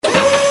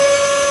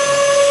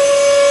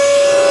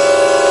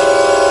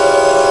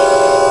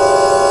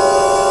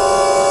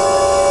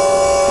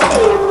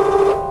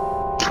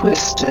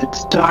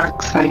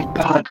Darkside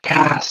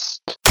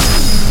podcast.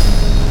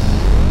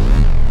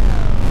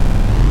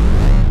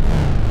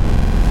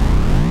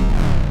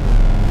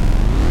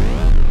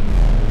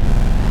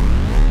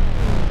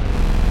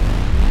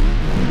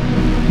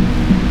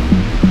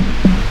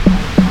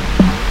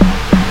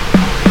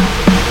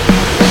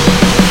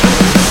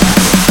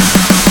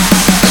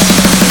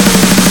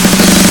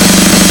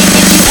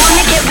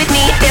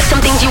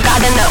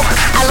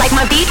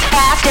 My beats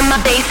fast and my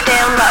bass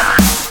down low.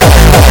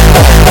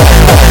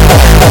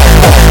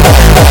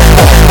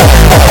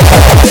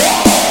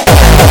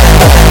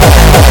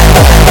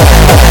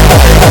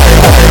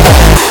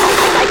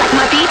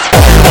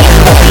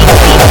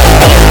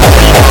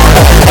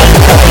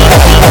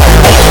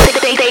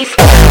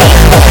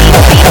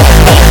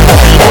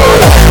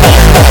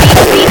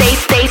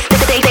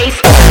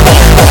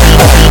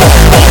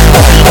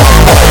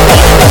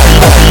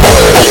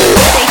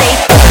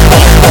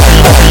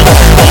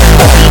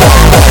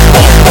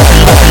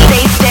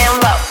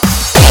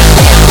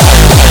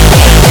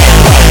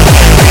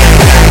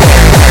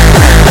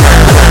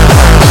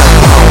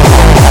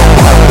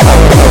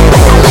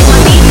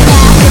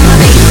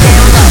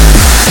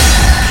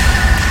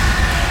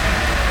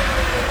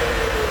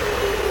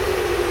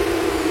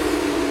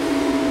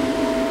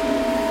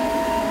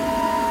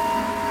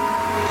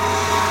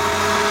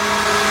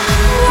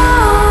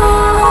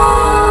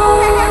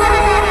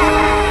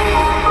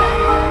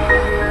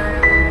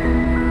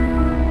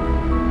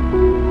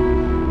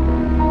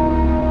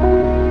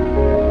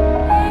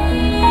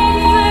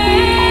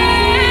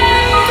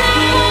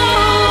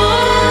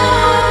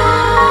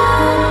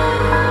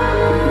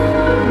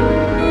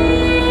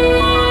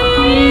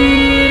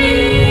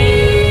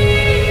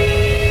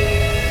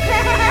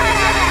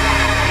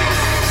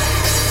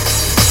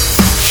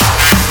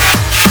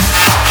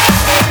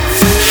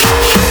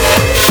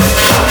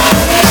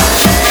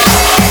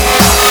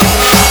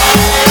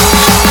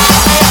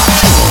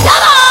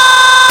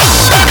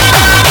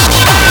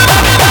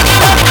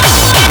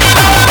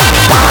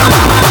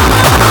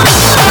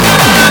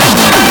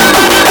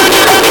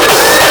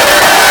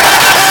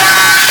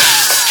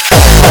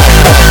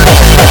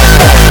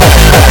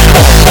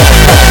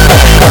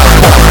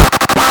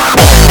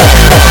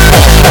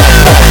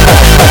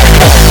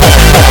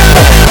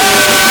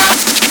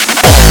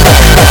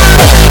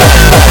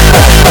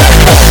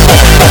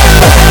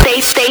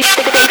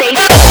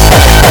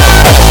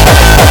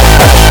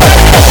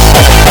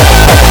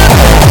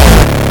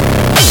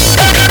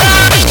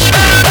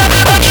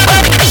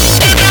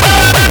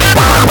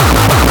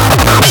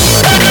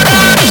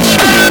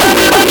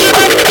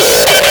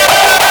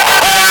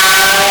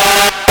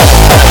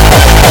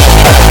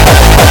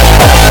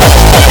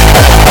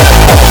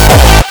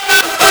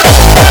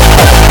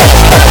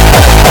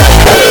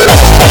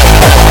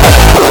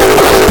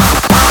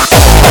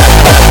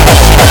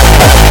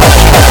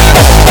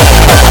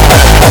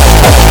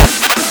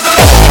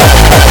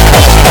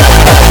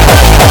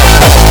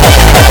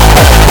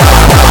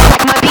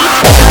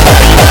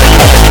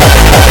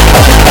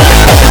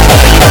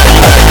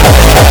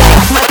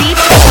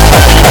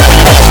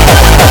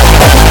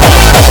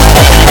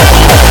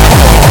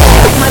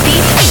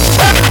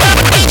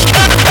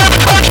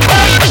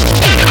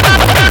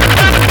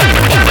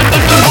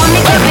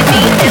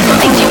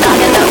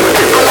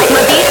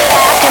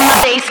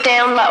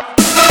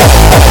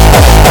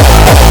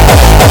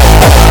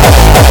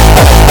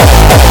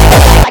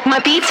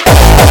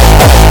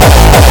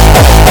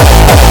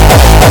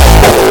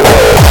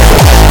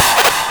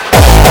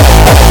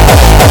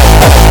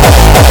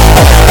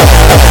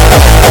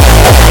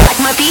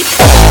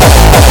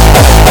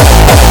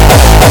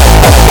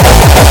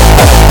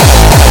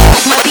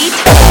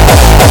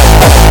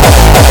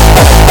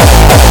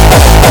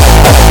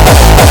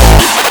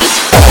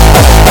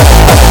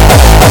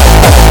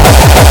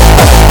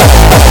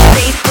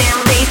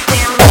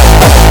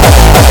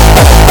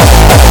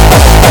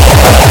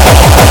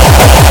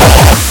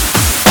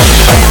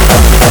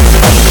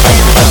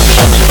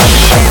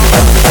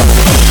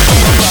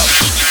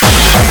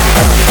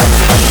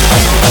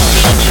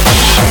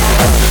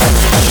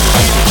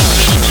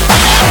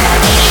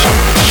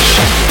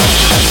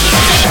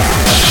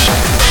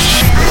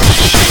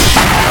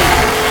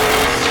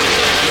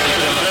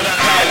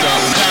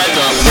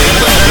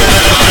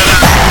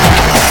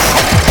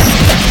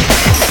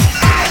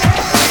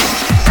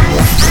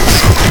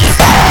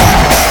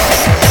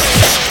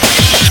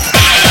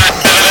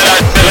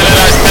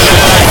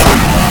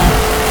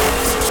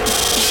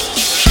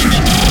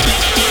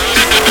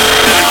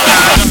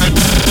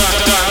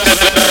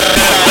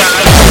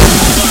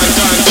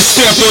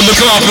 On the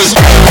carpet.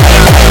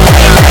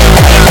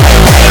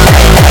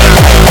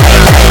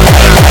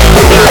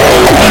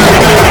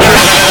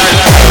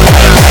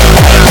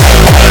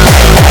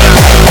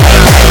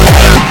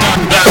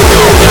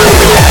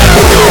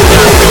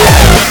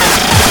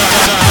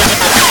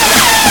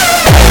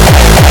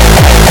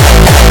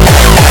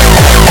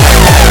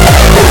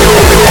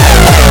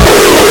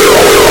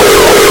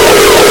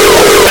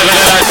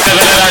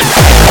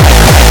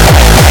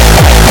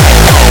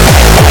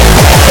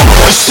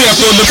 Step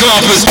on the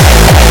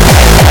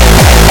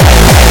carpet.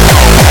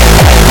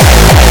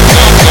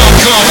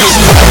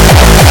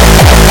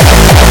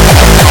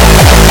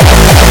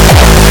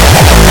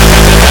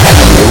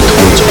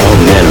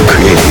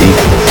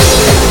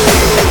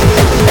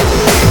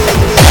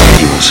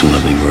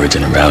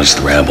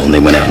 and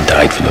they went out and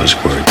died for those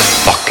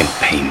words. Fucking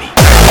pay me.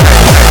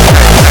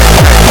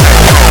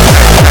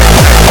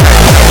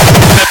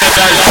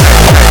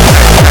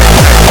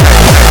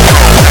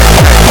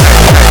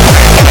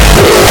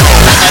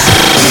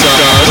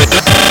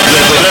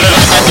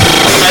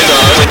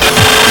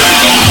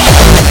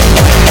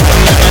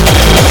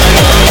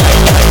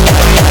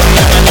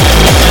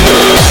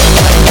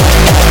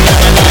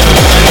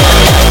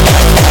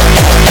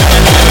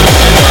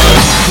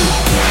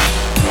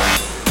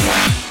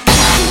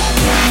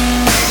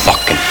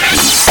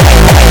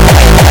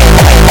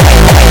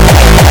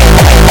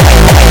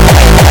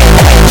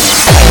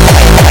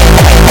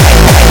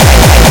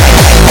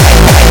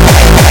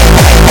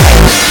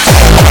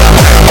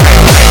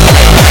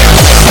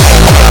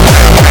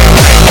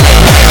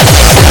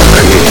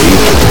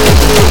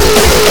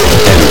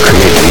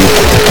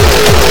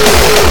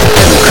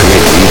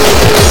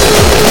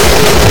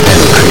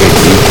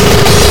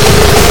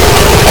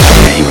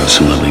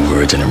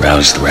 And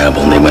aroused the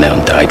rabble, and they went out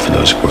and died for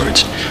those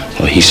words.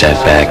 Well, he sat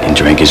back and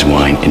drank his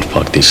wine and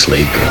fucked his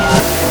slave girl.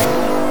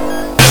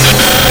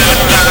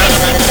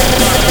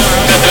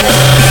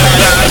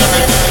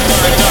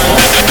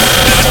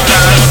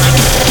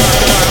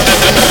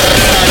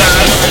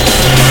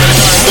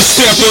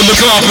 Step on the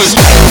compass.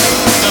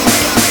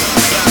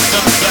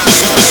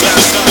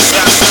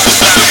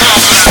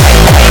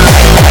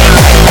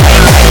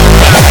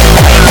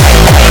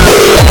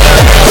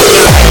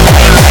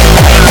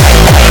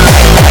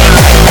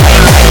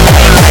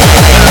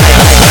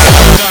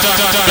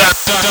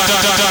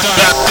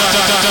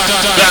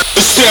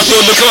 Step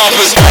on the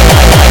compass.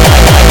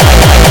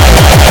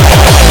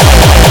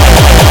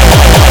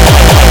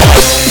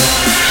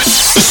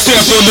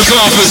 Step on the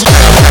compass.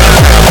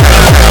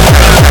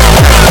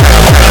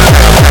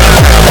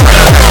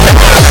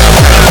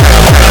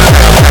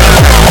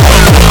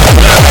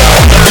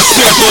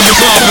 Step on the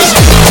compass.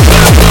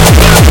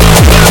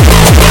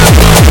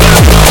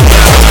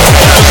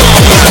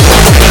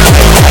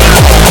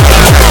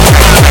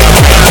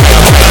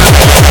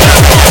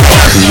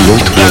 Because you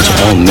work towards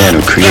all men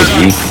are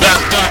created equal.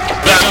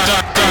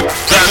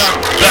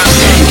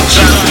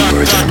 Some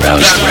words and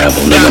aroused the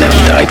rabble, and they went out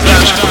and died for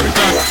those words.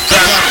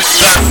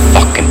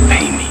 Fucking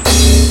pay me.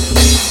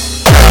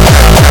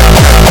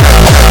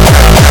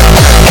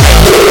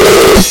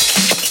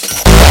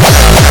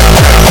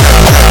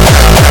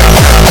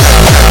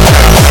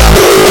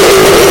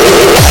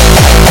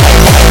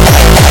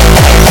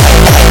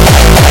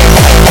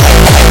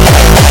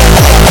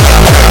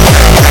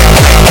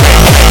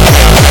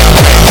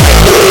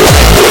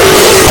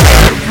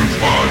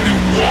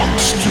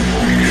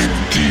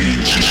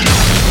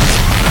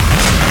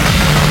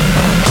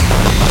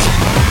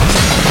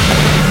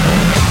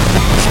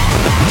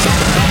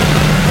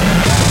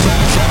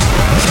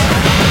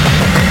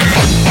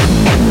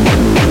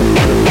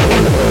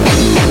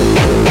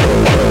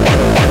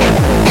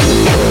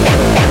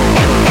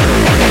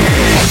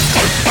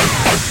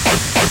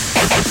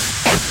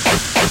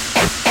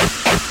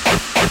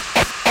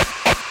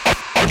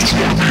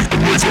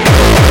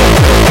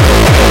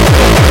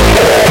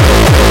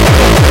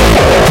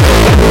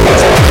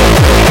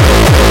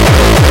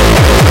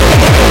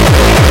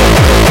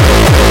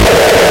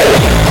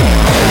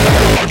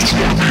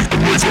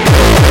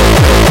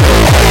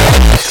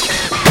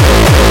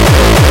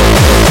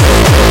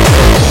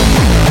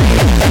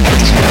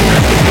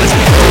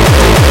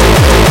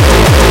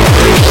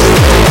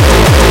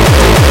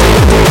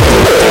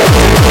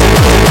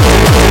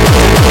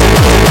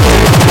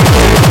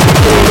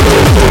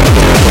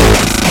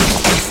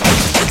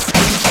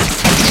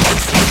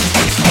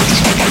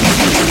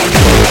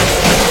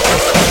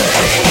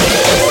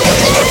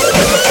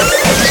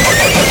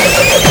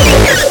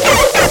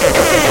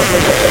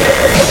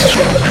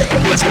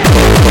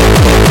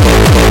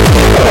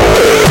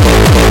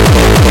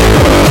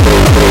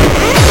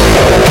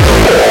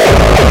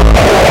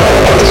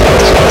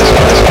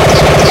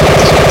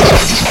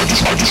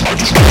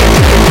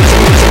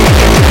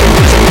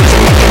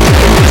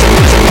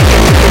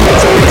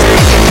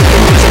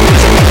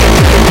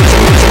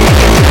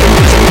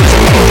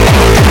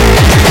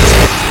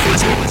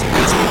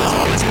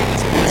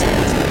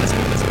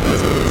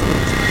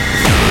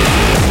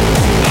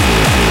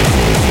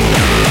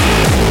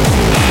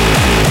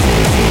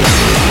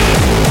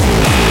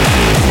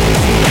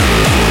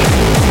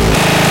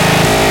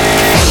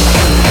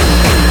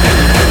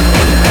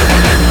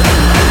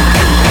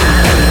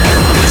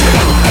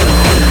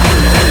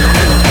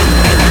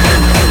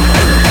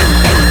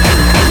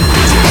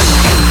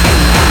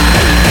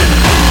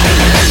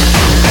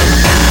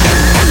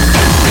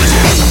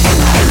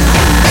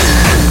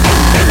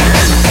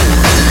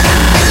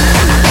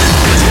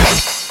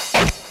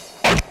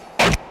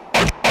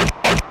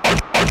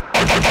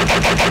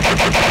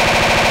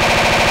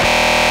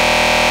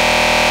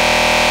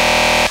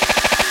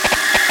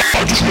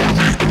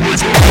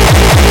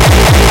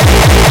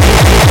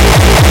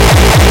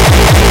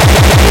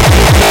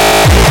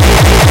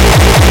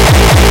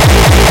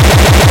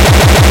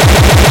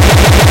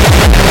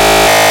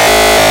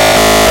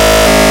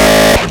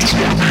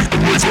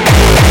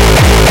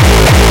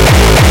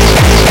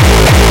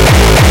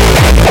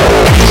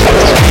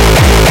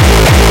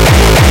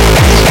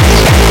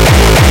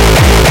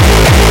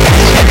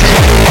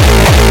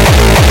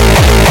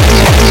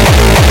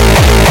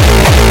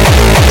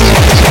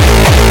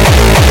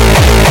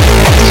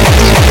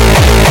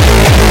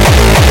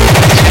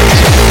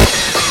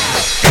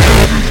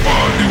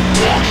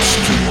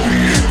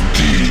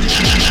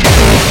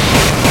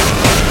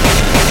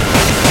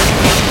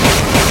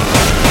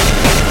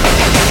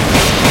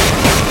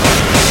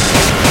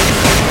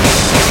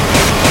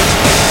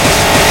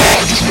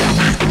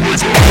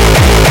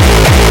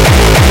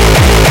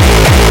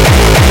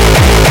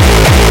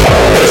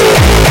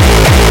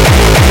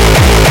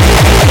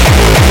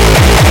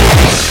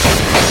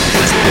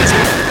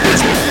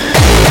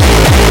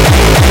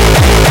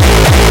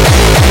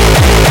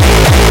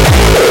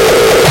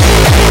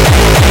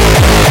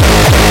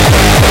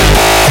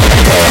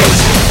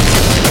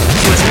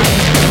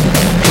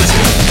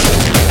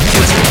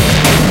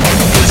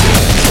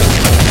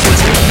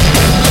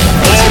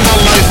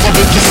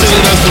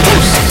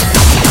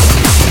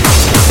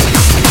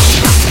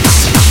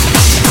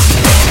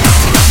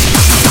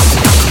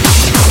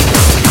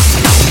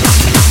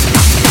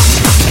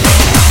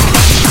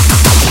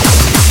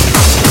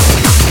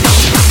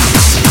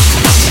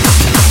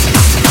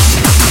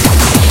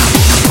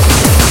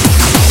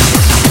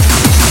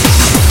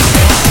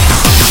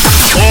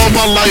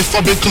 my life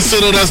I've been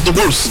considered as the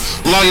worst.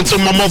 Lying to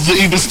my mother,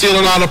 even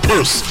stealing out her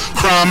purse.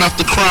 Crime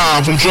after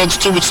crime, from drugs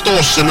to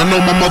extortion. I know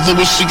my mother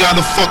wish she got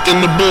a fucking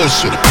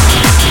abortion.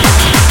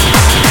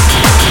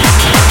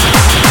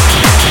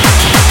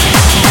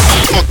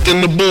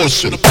 Fucking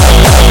abortion.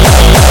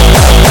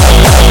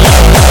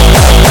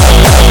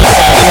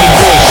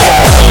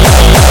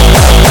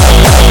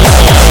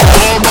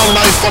 All my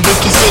life I've been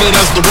considered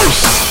as the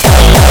worst.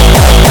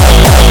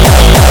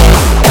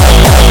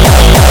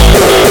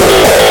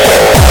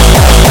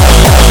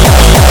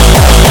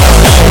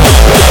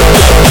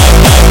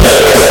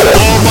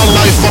 All my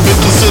life I've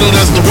been considered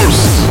as the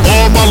worst.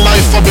 All my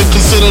life I've been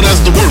considered as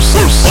the worst.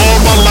 All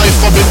my life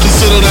I've been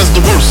considered as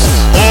the worst.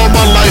 All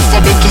my life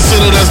I've been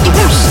considered as the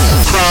worst.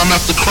 Crime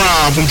after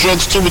crime, from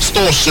drugs to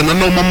extortion. I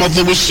know my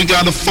mother wish she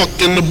got a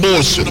fucking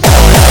abortion.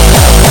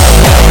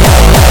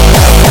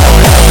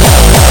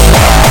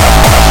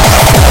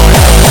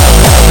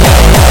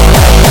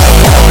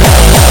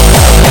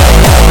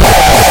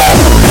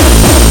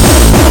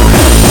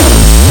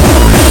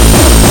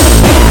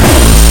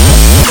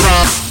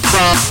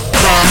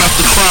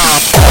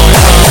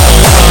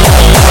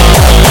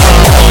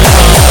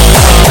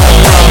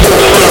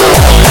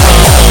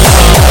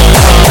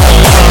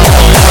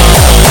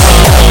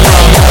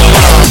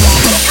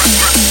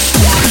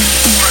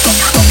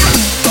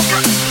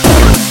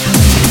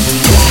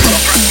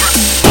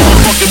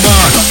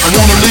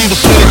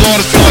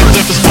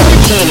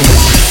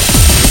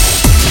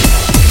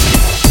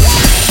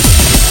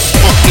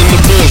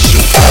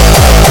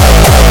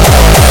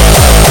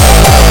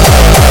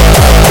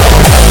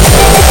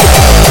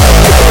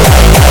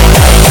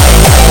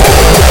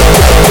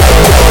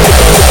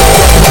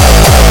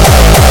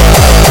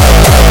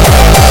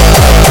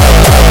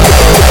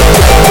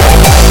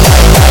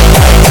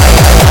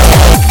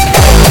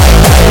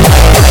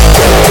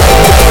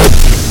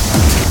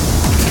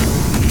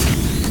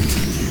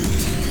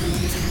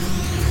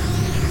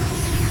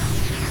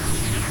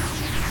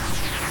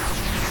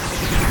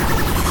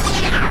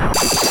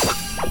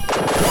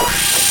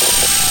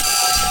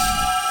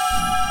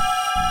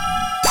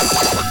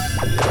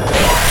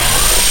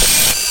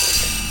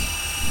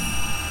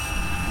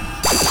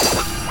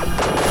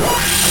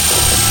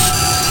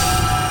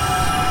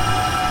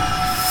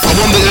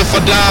 If I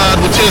died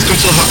with tears come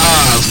to her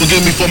eyes,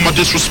 forgive me for my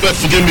disrespect,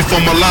 forgive me for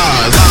my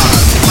lies.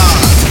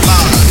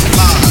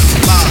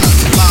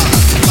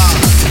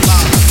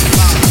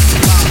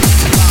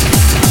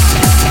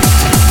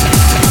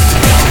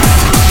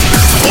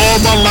 All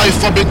my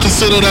life I've been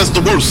considered as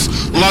the worst.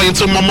 Lying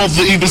to my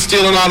mother, even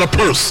stealing out her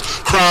purse.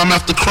 Crime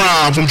after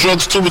crime, from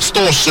drugs to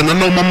extortion. I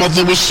know my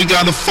mother wish she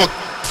got a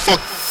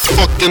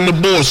fucking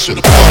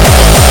abortion.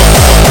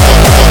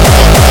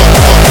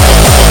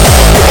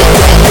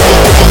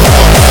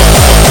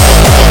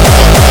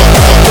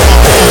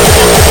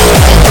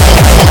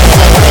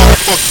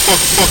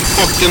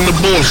 Fucking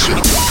abortion.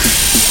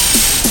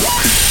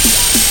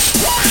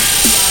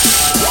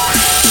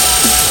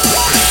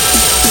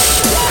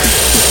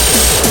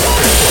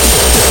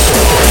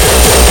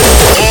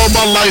 All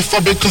my life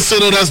I've been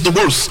considered as the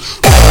worst.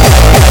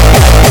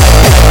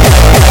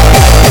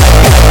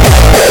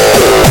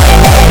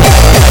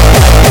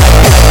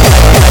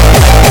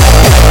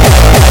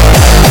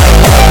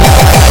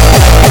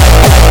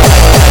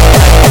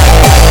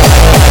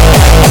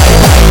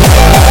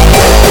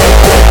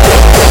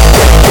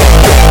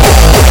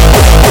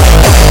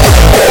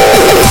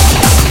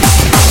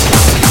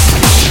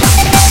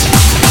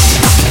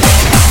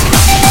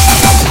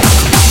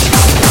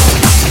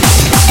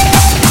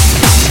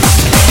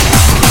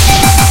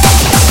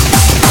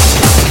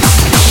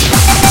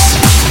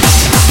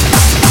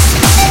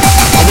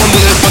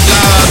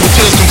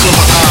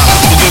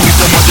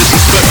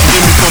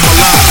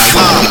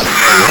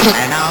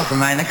 For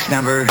my next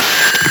number,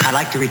 I'd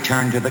like to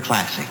return to the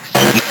classics.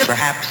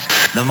 Perhaps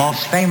the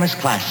most famous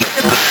classic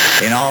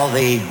in all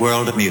the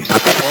world of music.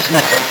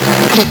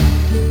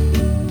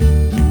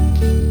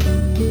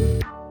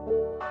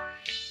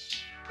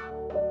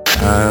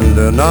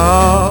 And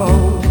now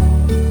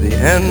the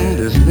end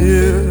is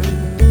near,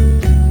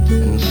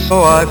 and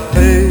so I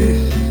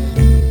face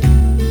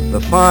the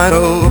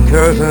final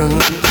curtain.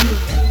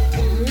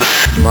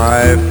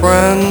 My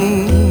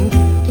friend,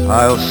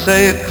 I'll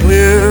say it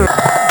clear.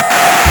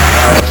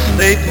 I'll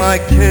state my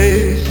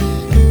case,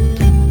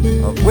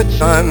 of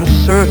which I'm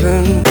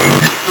certain.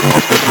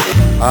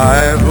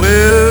 I've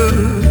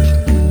lived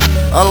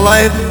a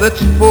life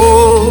that's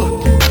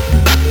full.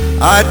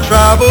 I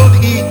traveled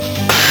each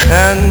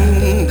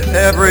and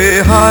every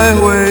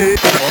highway,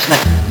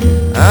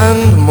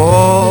 and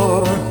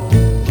more,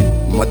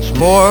 much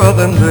more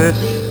than this.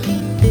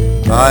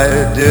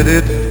 I did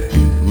it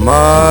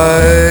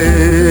my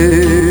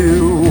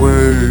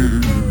way.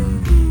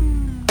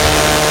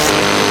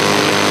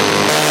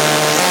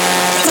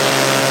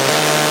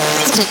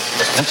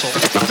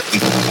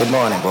 Good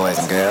morning, boys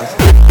and girls.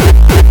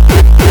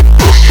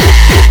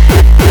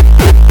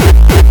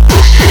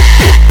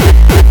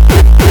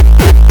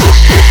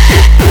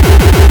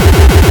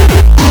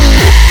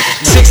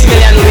 $6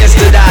 million ways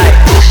to die.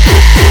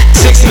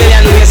 6 million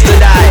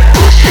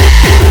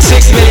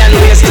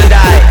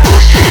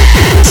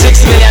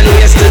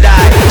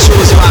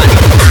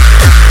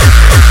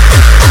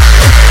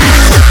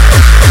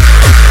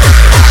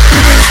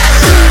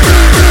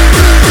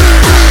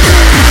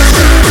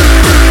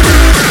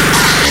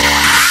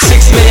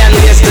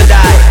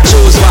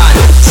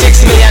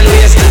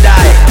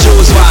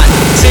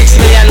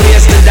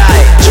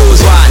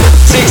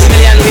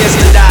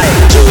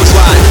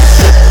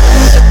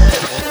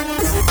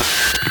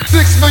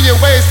million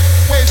ways.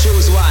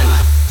 Choose one.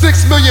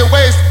 6 million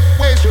ways.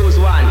 Choose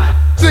one.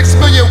 6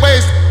 million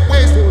ways.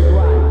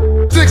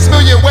 6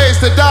 million ways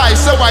to die,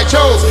 so I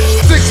chose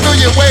 6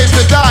 million ways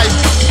to die.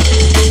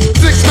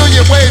 6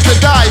 million ways to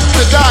die,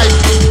 to die.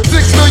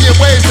 6 million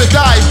ways to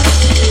die.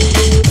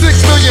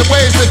 6 million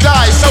ways to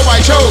die, so I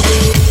chose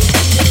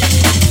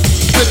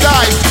to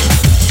die.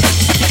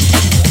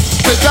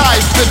 To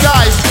die, to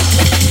die,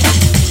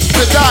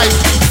 to die.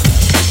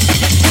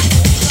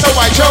 So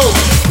I chose.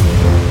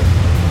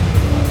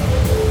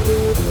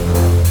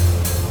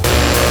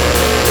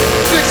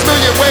 6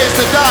 million ways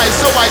to die,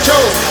 so I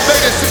chose.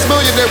 Made it 6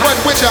 million in one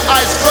with your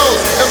eyes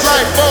closed. And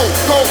blindfold,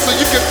 gold so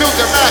you can feel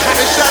the map.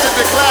 And shattered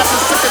the glass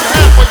and sick and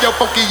half on your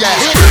funky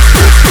ass.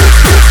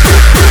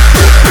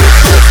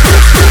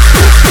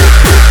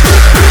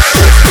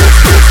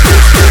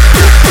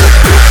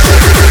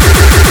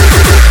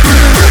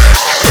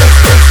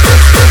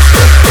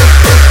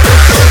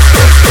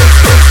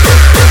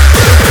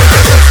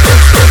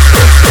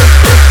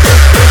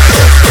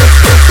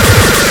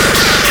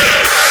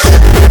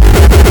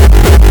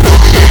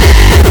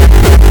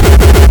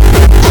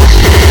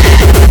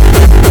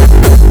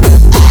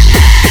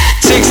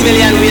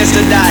 Million ways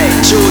to die,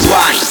 choose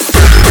one.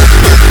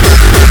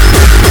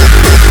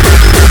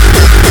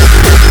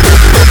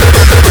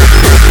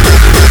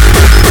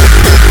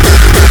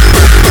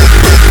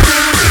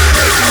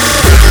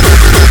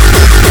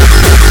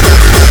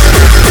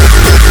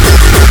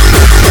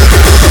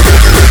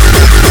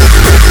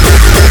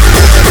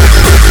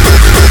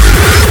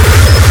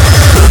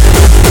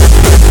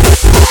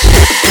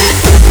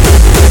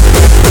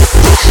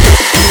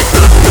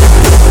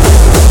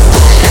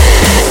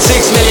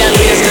 6 million ways to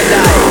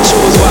die,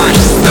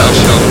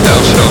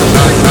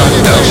 choose one.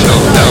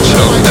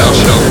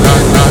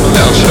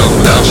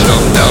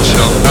 Thou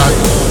shalt not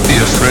be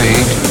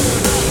afraid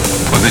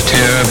for the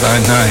terror by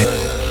night.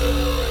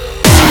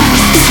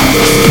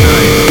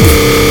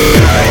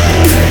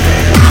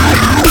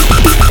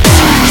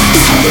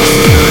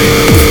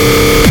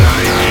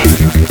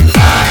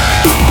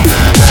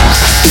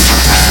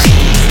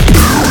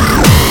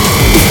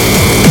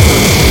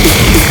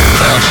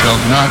 Thou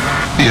shalt not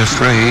be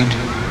afraid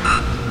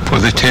for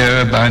the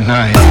terror by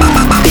night.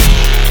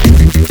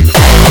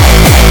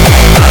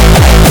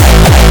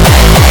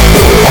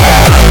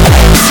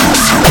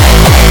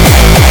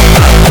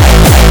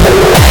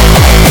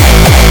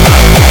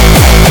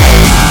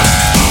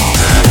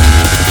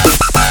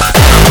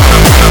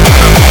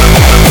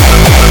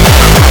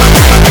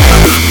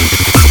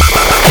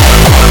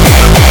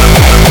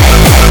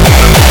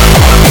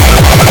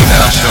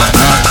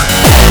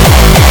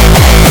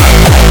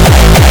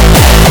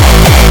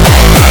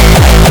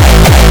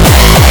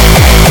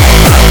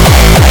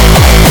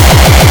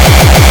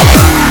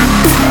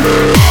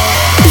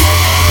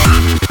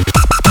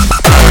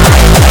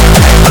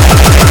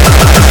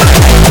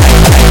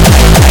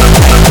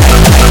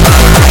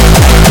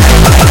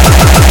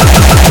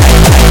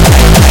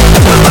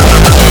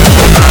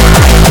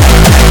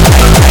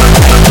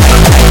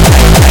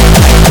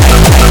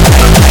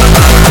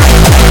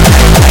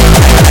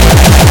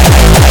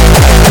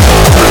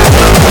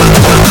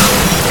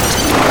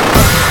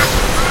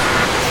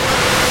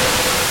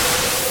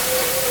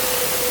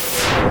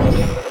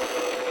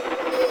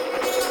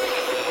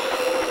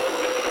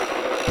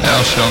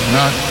 Thou shalt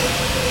not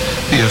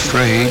be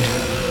afraid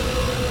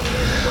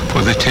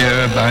for the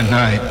terror by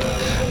night,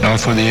 nor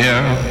for the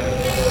arrow,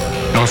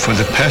 nor for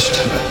the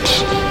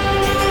pestilence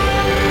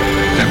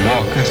that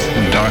walketh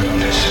in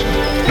darkness,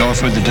 nor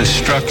for the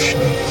destruction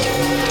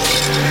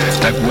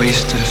that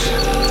wasteth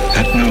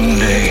at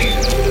noonday.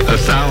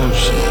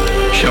 1,000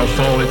 shall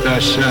fall at thy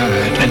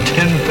side, and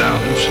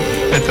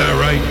 10,000 at thy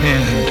right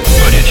hand,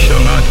 but it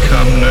shall not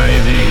come nigh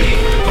thee.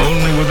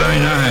 Only with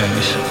thine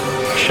eyes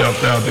shalt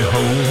thou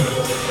behold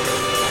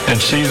and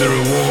see the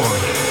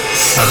reward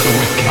of the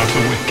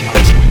wicked.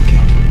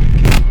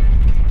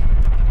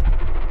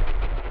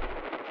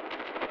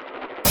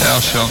 Thou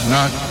shalt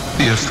not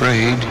be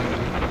afraid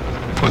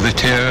for the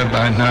terror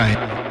by night.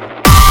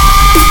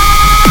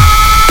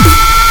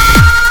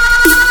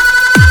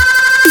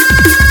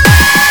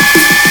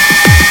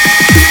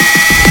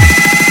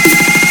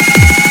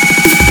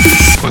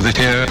 For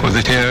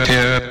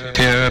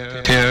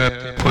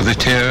the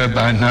terror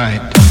by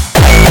night.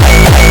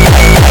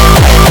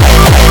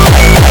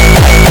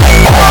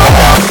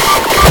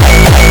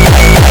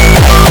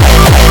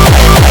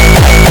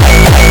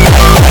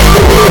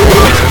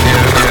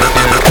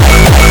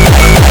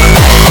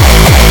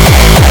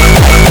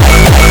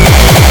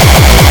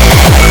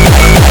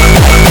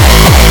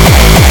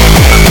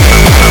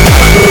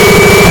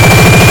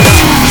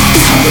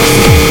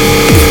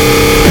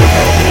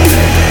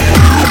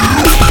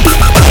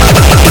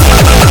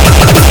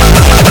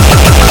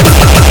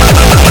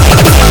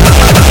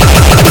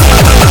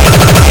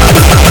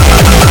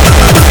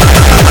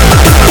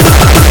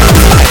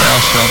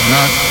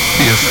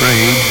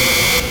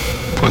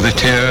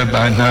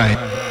 By night.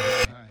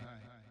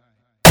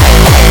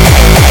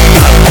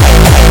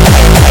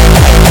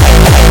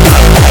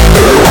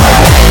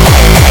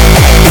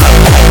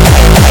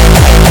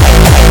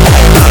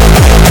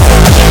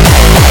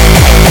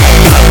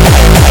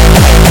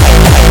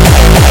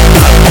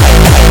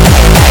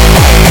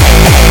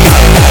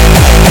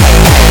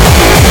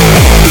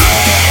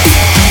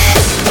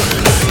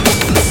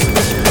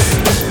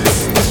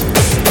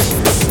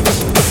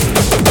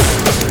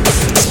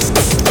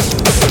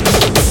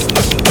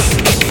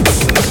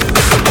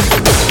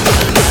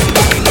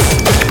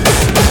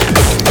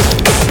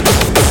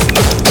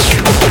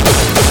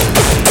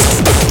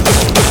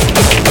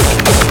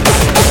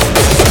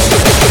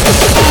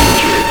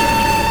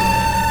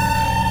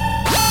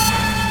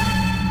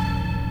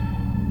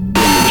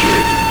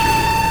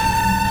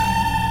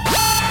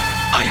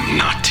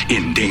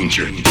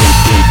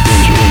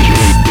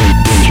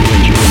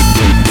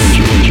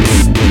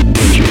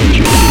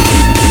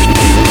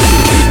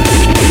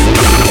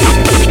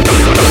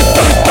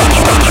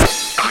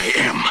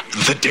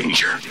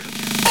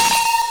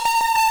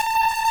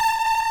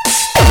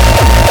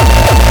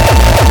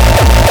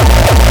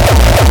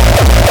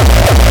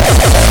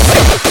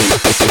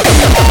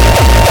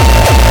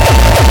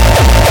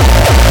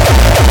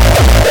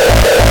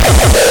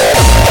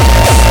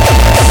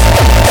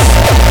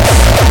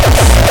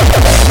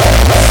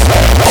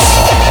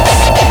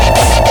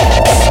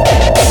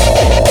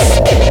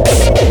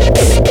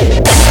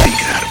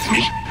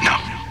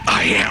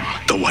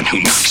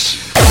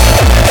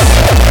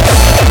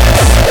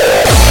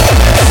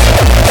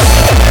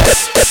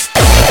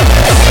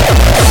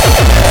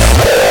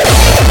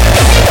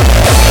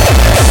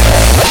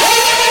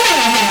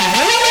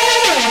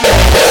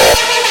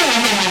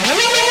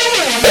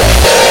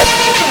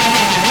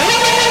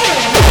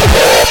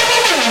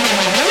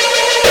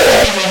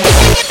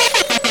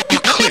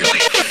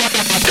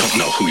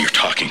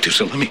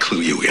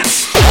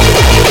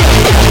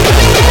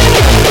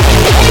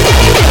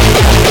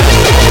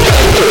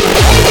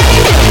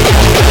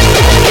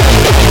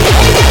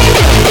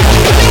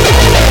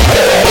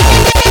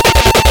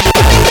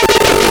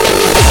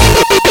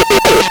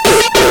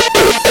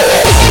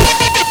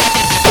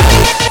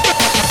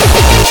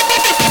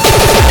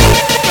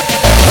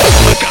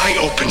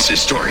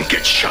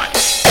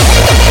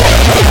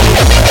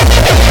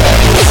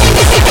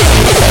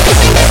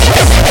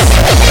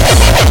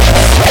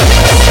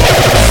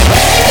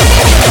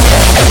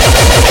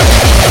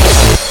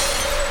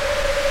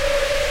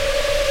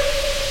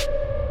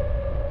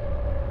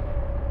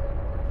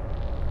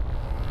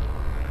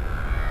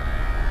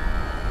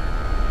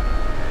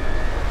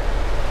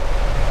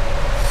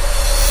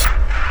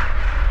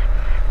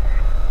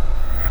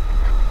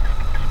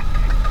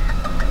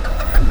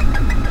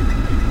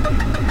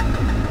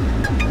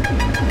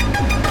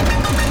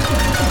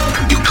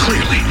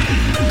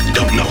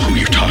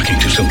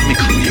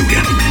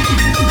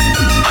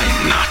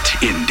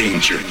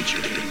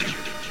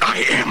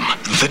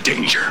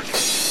 I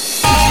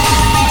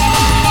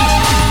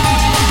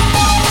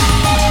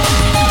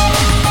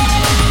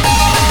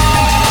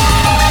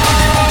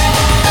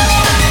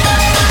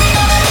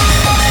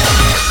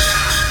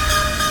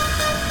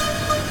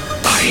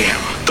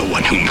am the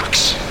one who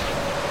knocks.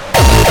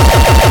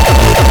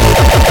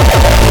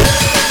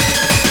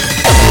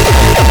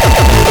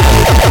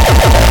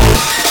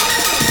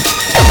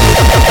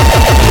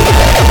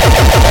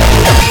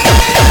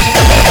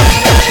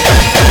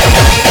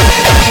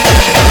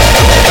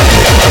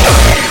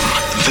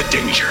 The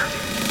danger.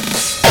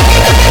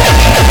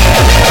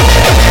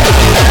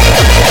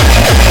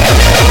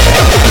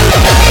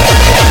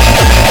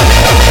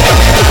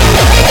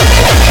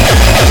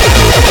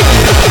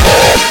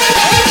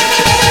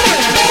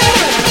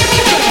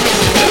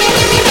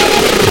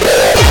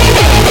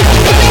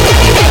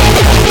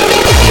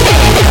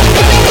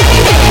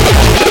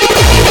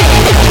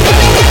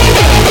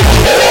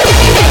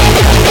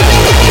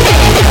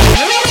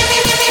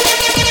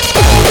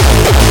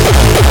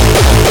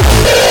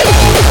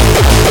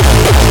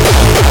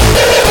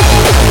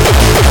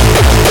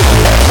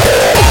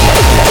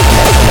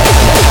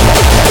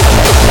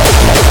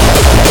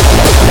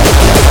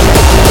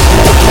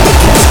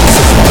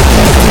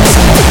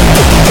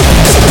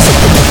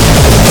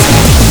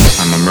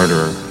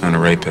 And a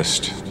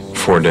rapist,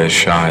 4 days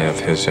shy of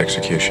his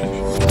execution.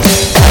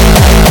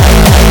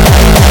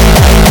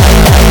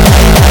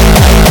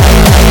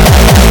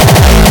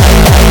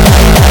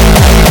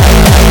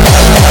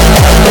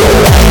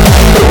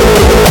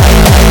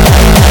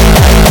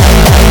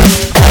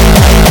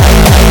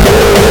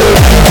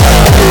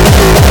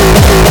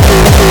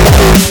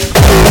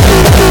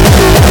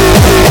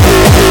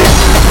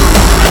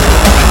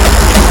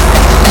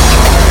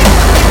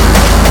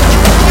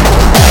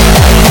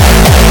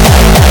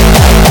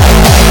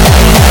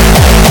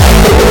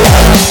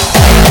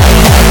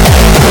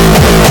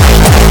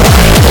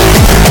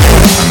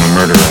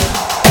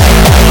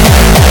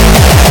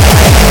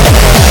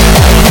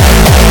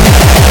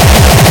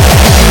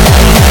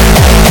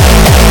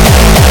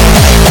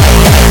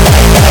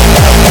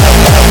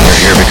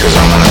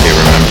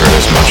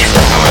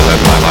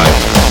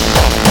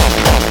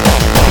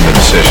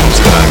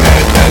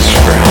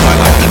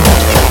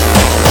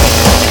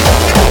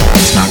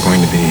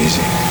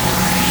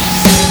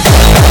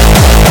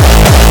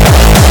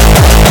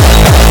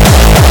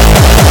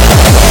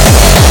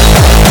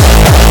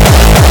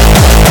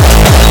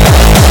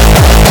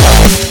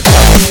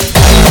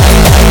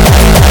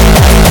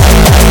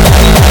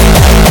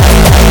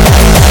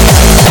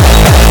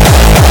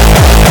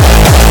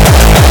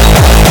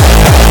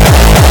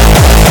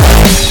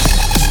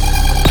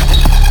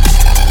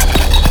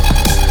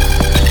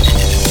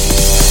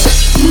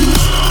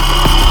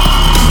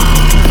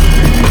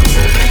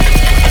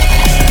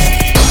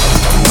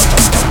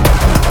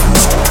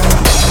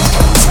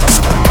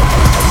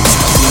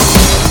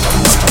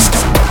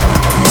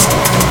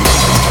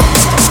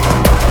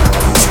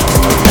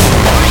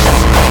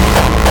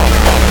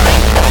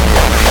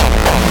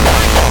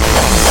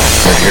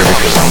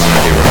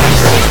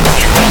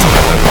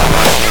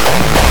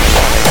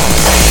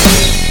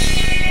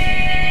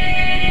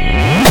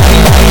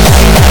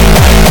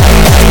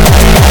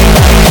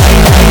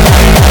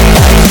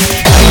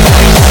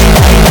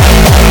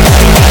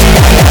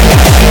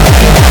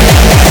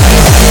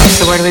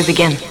 Where do we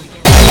begin?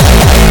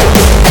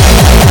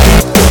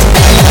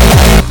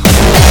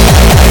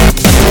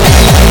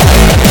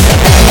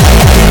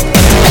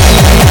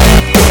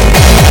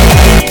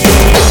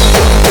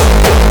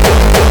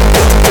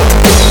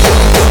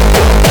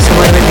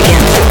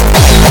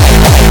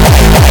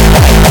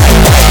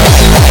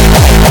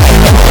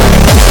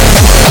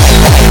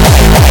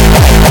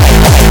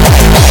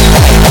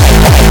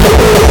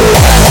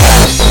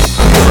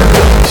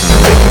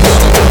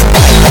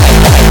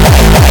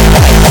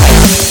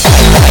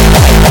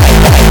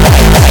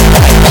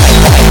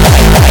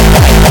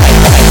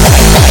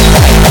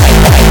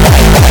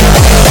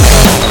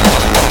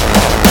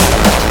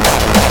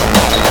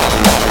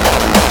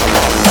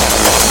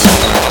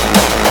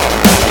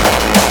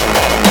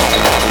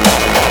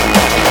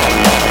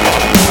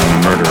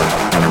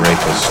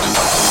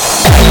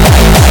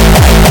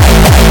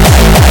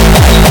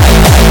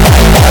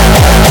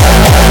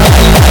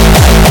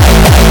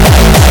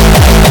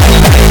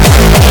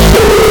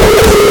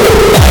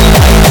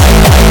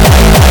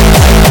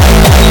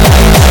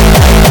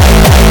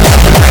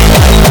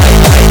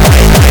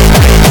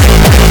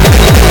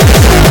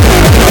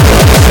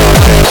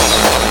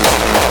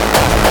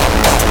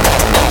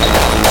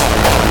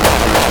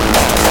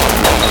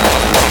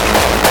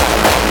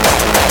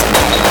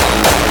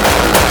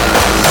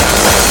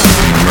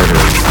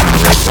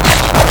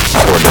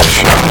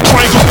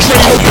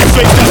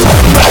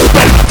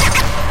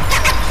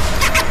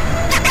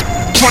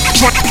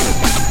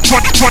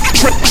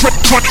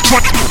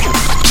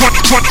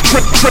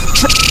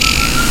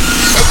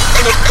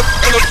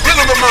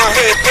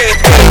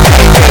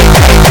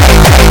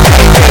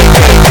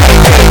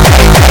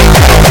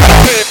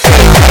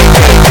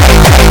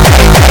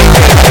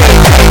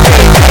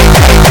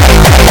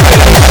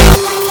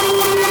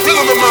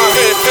 Rhythm of my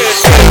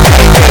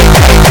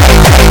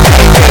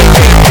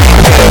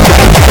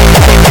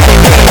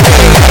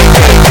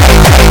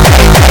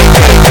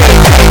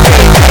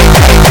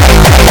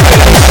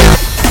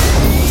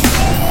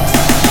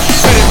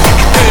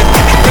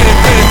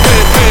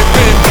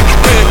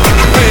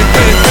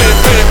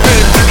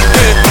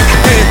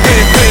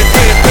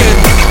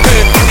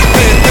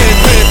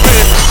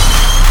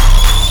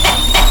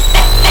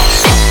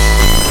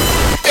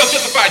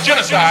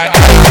Genocide.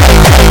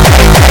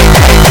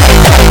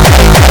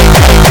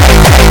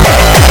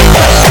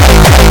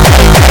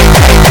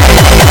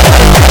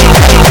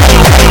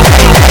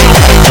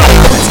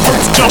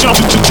 Jump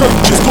into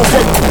churches, go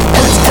work.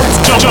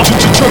 Jump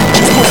into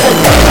churches, go work.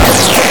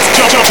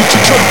 Jump into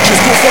churches,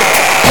 go work.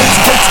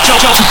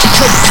 Jump into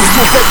churches,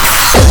 go work.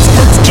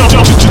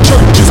 Jump into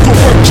churches, go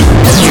work.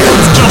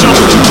 Jump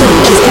into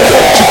churches, go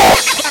work.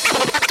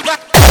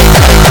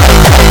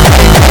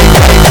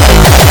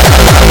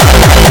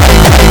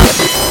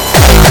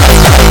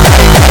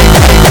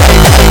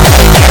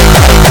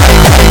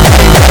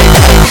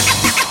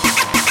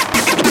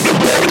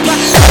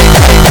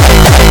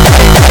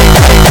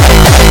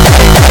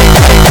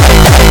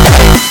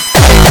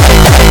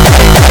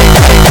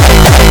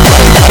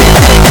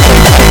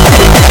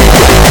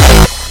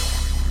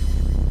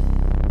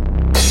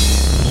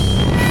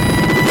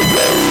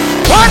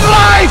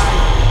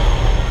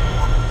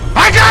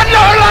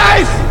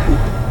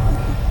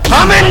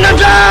 I'm in the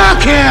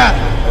dark here.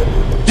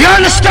 Do you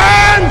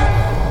understand?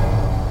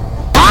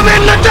 I'm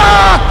in the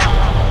dark.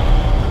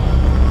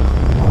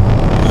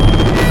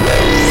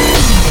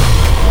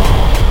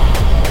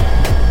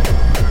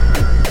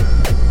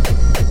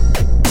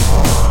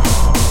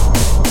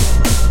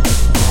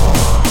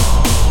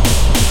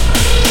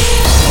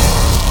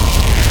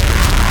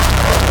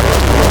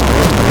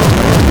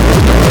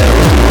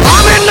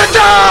 I'm in the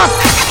dark.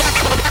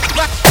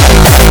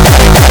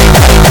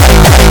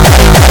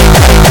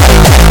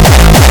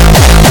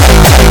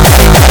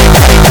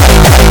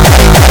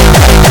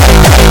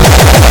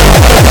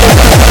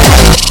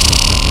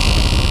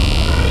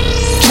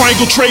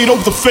 Triangle trade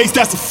over the face,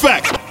 that's a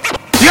fact.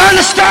 You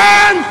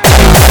understand?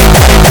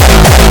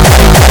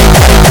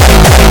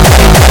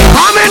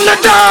 I'm in the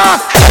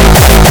dark.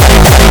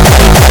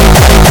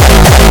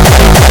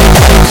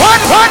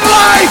 What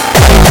life?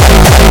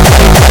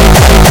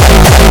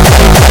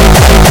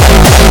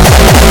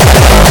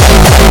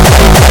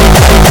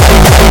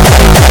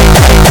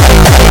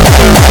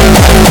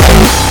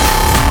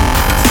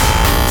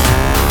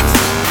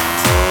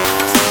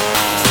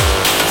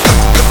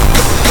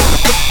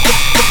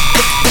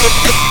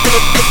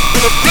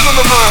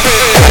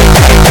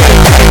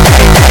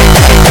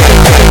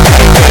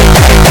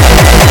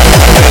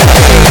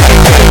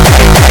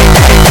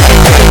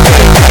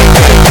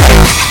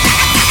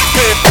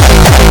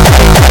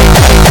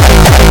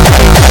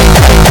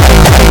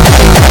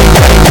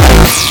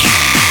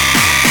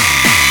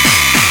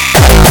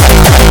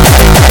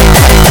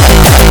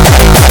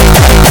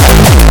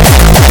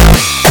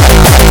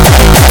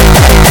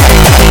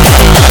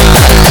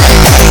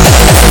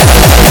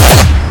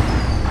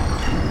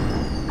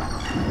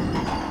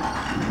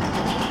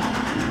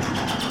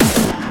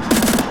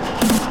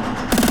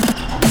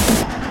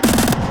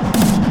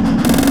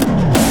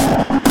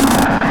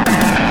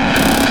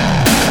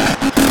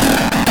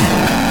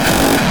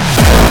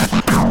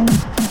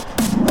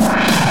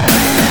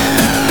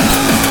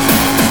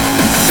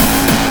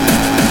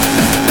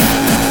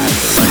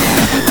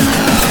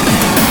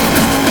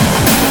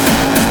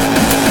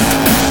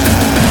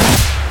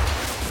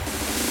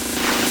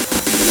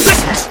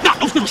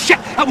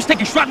 I was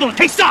taking shrapnel and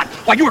K-Sod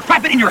while you were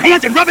clapping it in your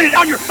hands and rubbing it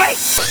on your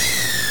face!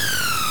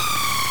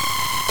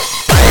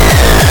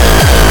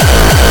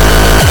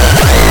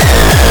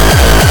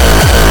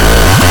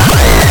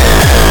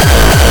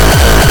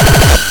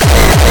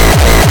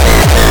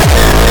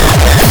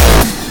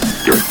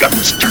 You're a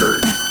gutless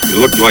turd. You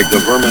look like the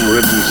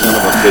vermin-ridden son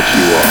of a bitch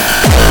you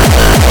are.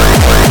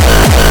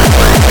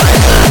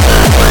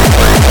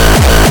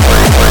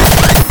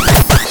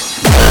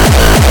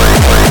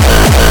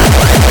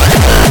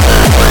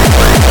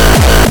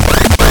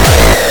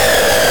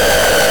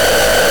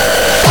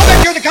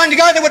 The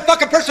guy that would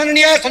fuck a person in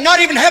the ass and not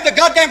even have the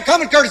goddamn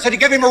common courtesy to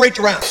give him a reach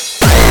around.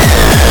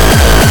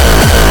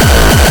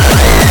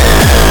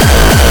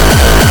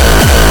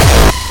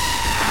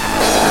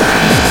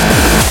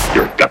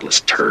 You're a gutless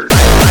turd.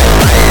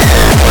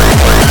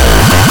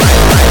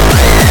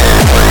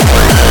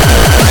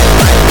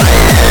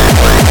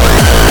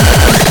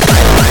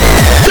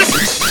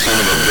 Son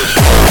of a bitch.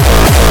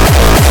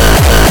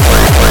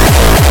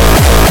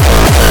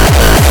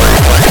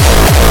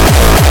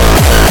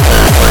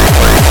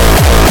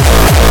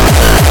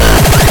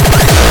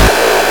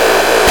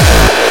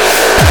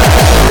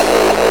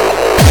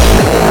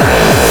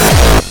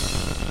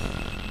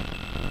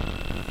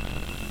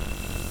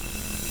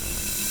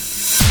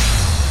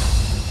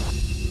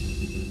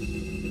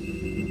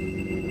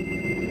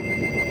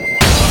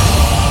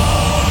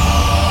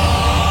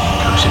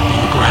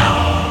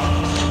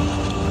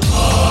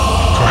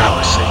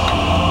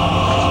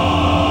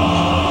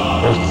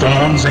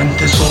 thorns and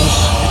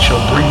thistles it shall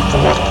bring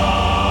forth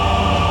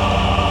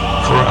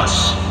for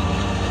us.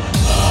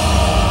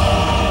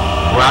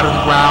 For out of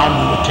the ground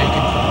we were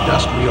taken, for the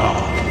dust we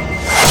are.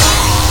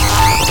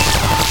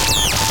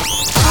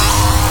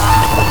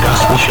 For the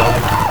dust we shall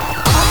return.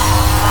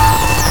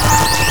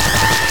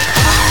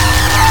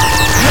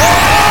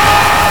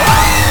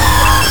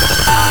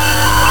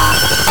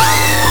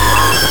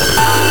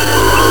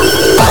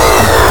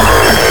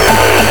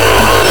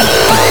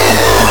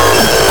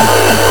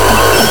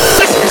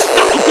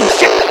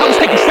 I was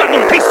taking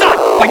shrapnel to taste off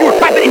while you were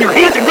clapping it in your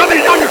hands and rubbing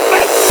it on your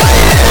face!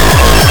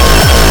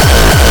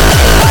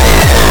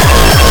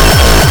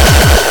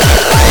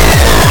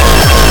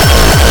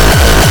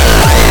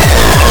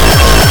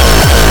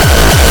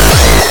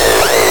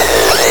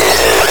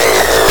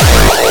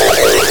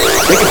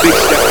 Take a big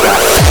step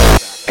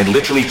back and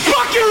literally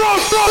fuck your own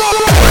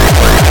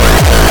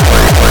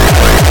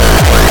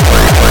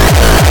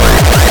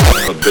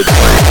a bitch.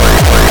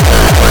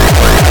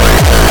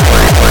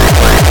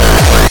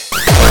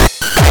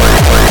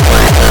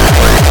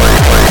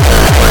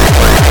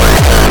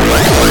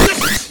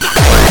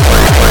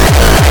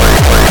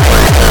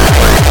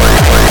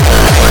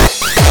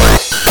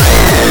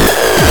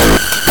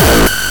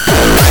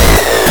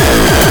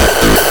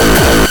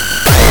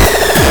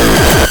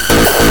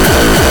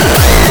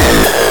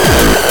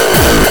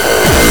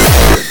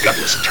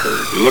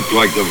 You look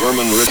like the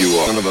vermin rip you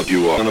off. Son of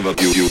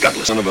a you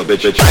gutless son of a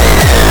bitch.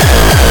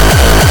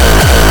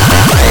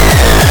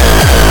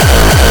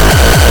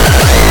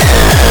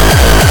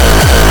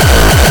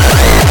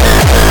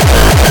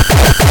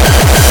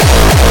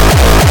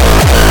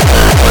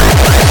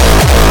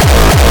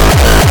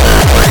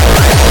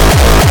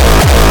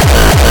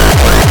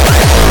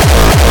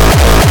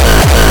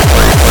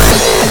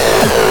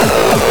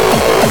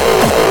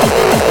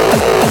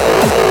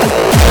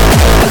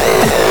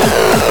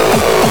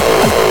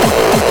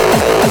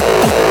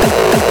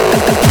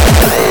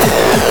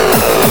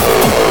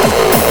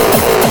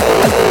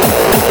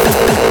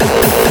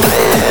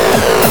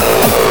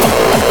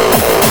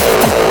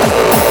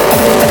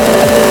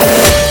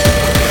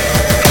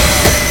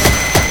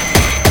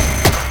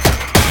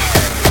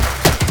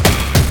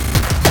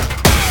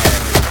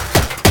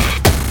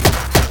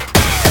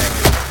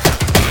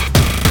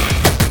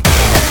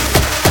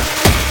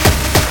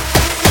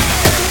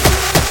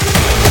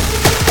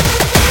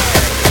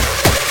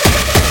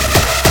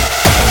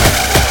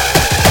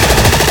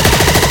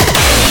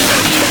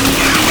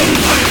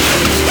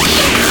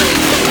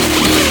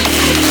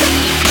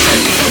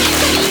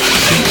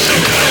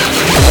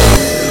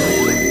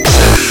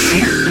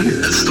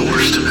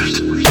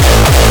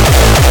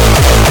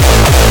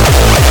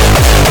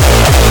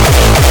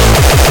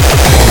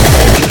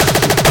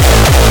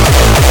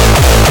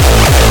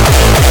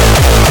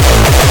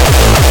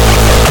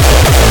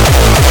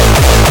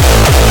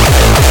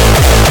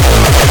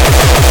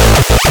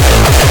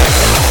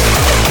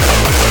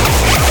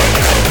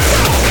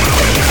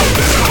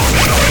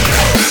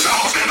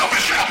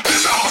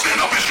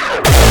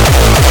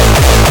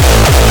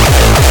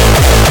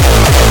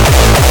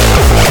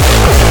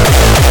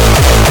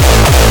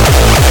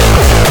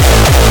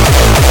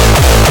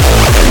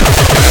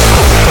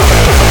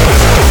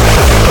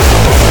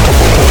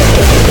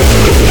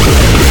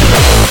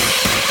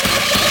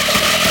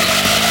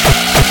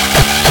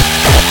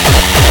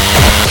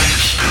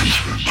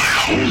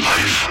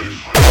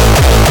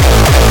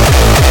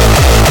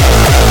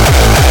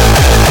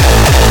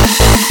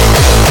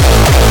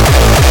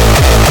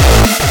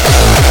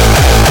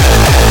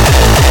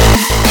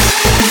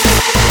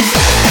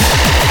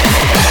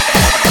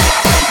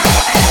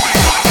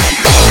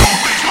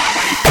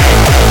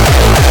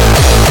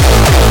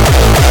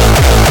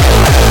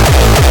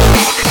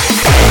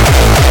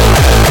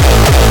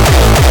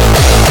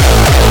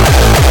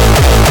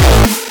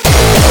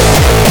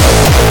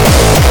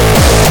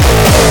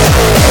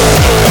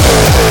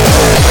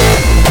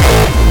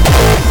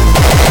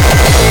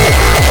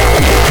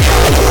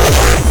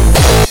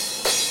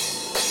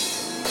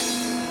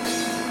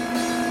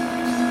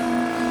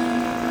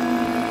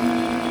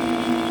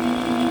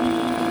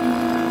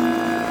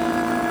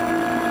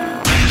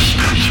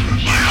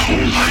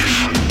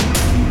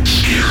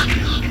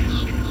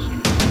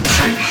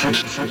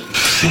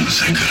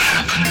 Things that could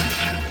happen.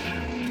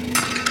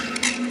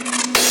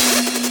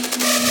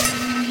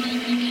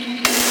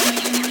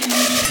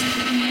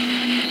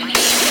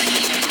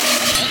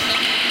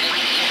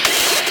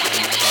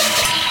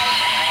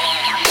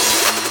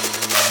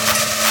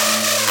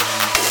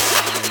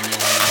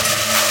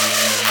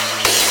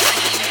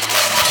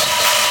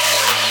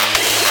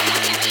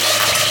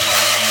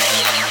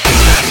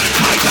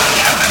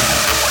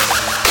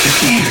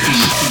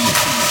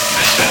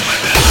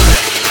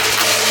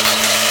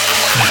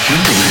 I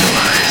came to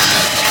realize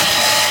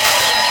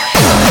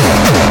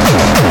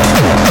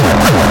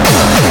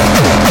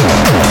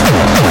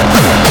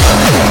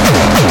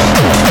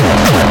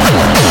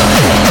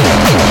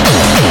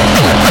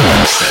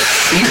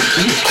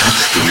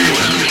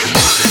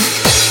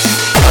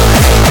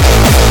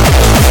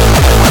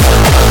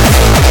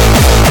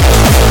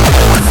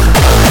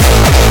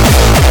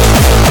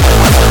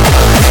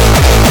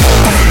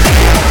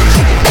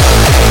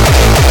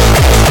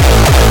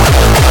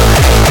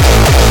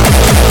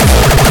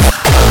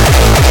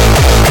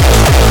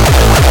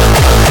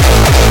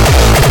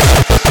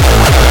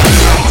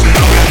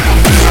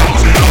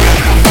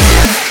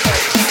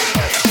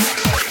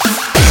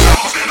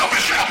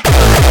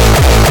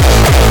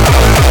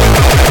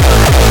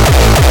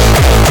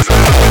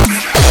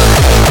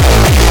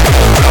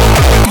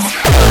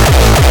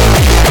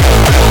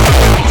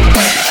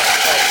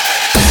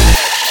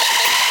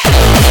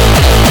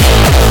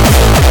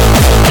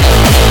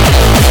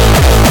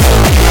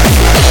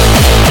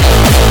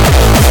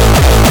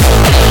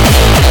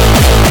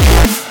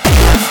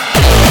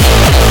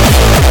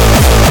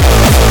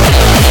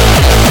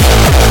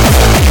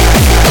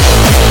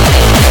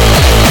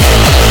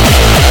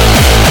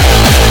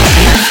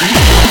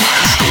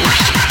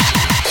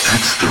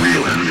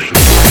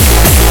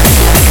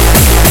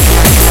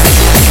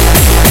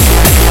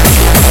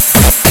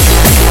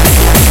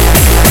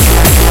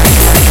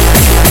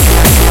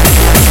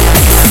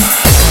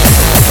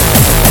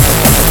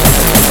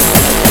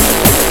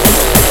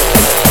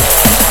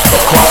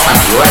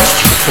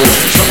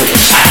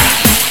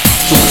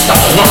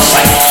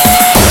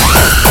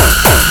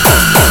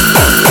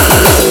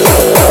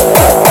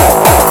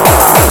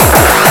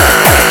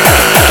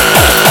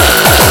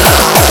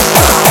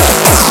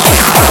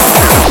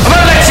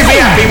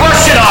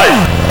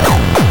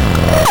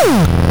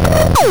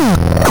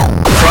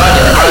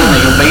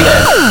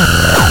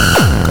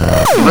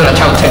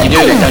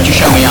do then, don't you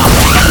show me up.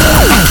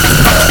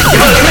 You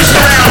want to Mr.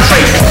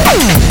 Roundtree?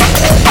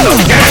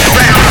 Yes,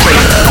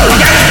 Roundtree.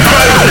 Yes,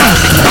 Grosvenor.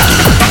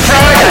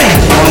 Friday.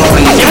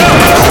 You know.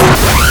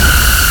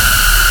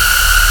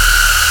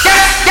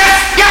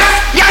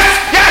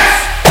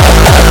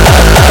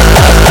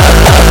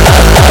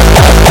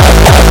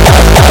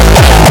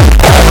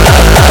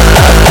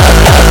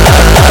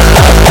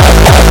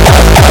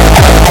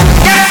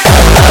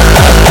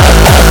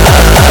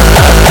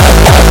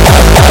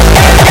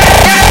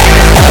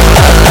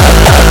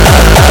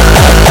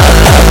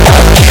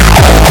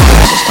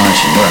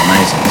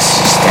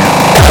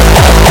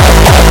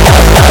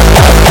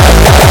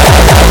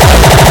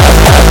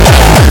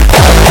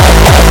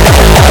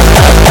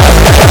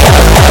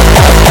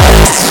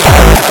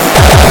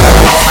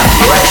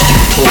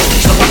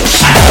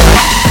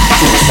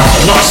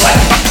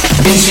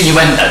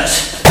 Insinuendos.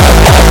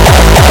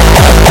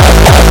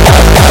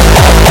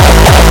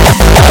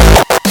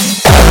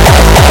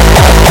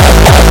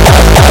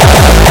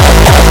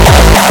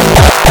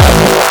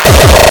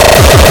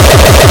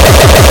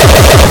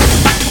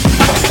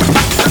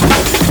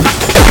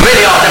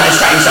 Really are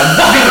demonstrating some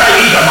whopping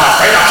great ego, my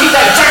friend. I'll keep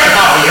that jacket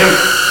off of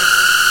you.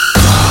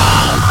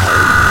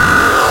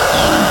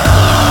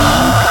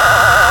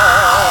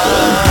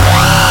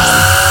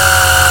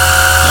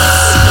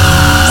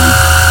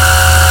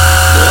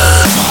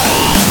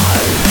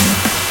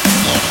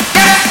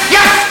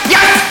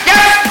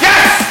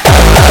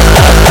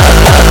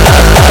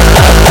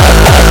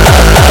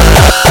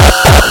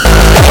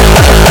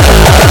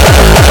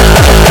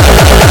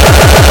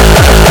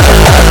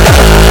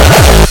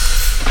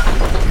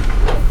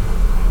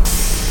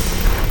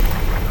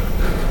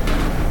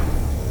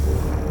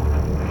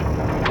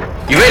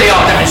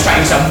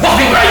 Some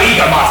whopping great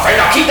ego, my friend.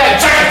 I'll keep that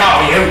jacket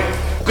off of you.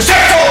 Because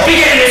that's all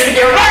beginning this with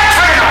your right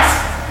turn off.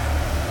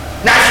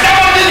 Now, if you don't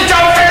want to do the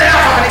job fair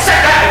enough, I can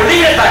accept that. We'll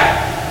leave it there.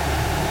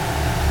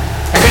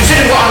 And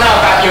considering what I know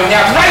about you and the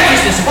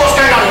outrageousness of what's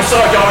going on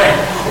inside your head,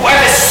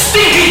 whatever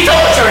stinky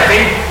thoughts or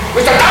anything, we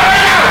can go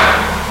right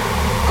now.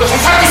 Because it's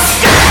so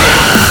disgusting.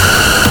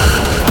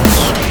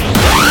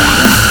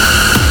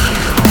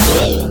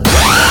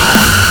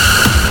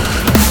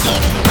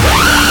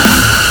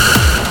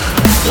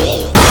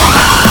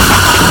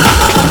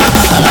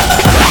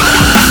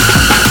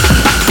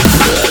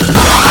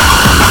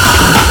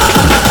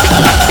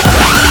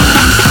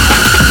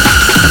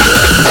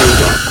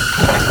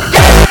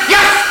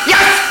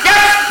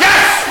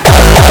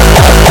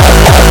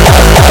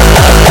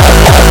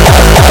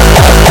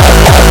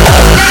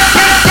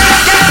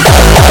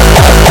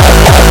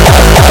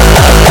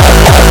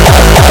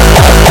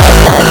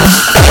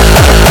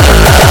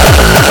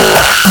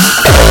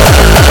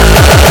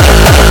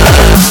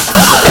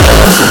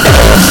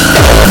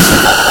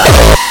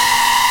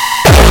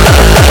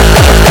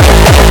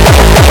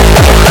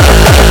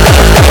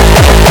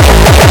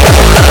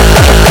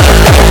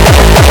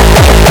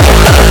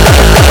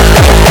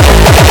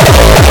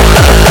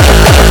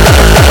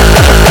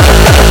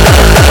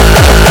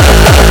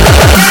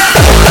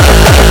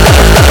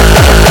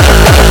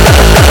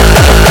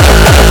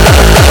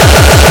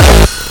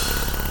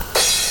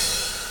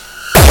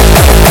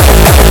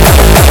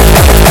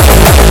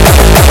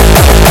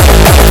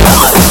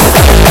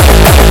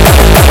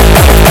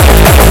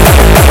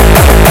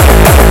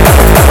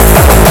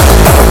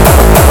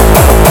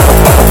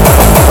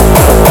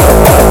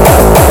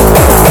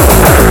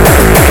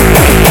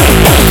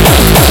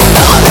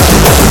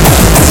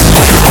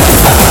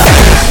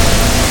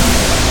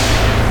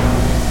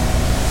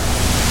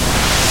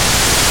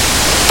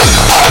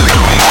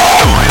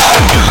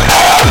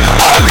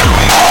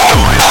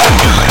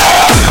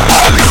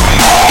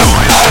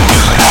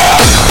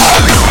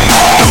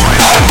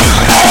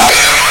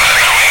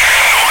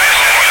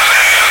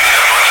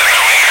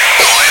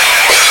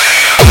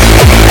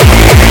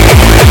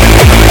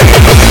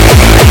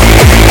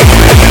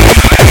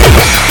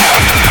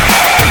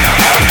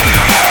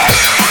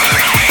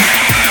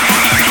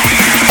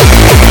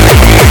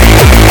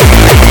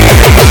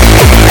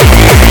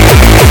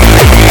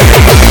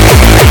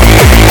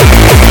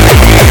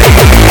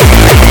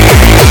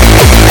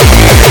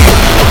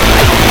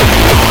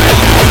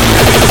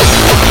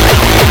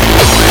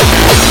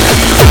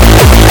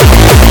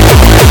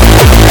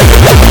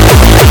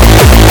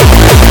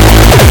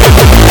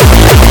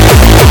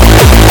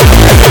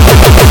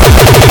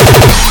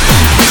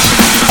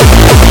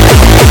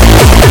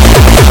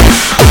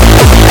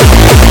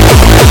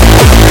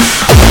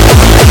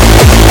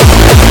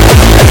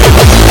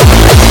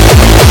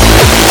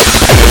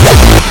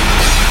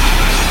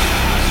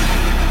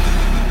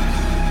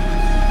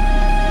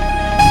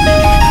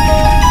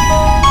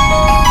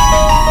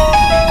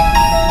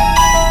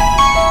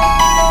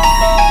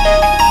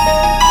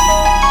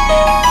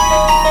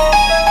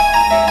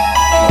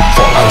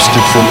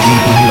 From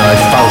Eden I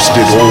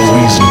fausted all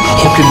reason,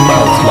 hook in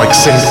mouth like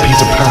Saint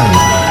Peter Pan,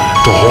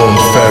 to haunt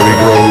fairy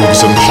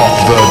groves and hot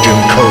virgin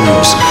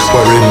coves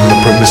wherein the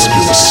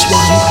promiscuous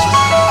swung.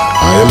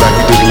 I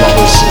elected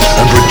lovers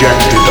and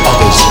rejected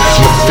others,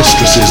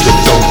 mistresses that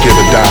don't give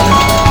a damn,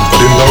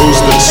 but in those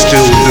that still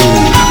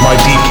my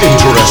deep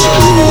interest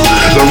grew.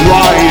 The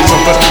rise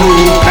of the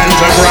true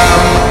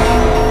pentagram.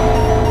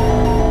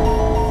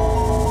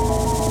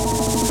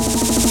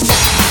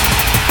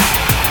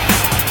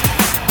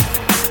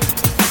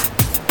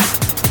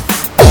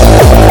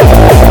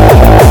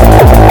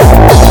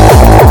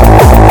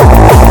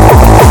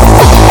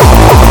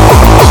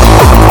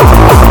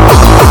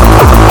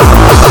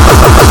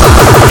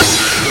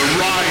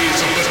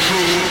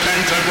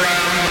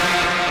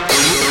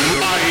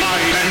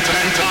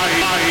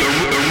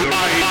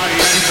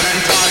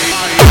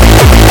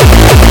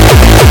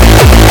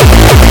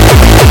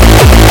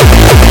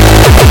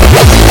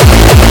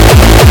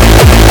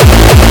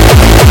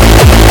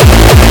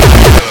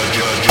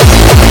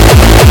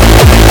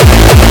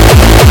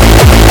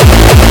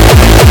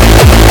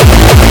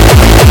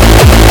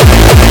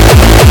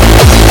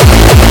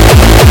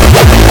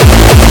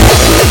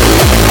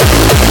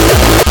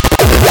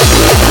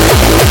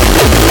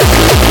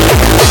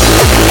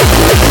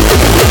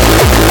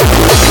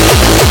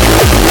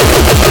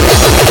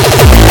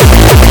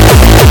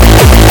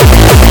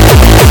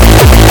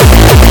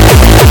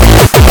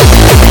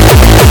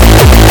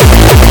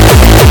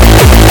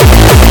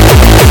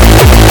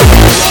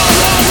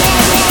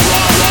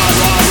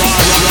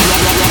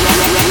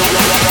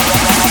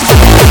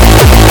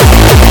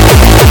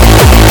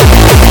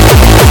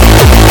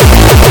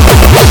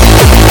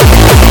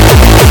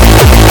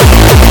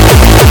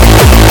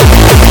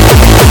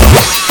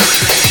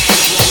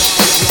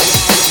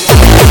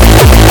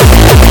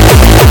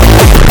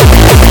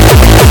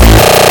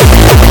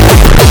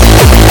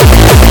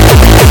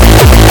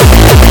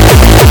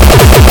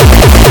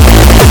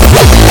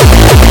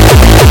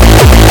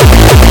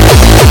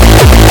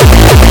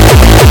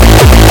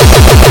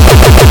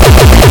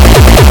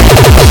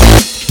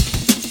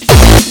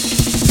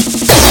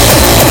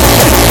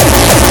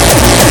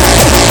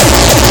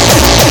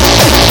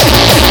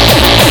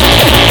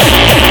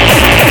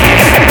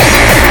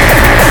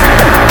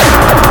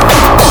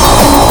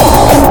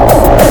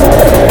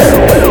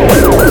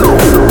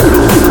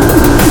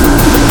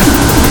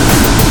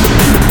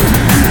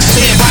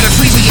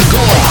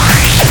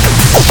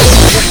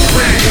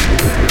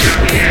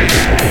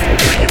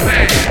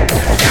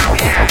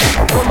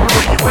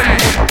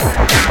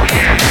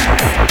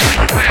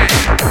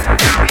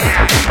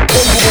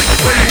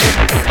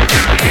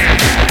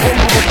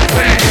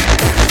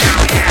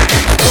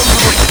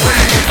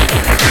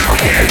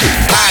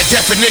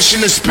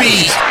 Definition of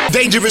speed,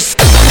 dangerous.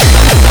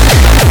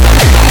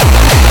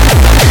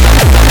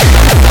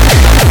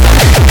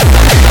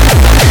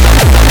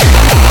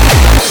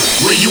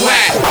 Where you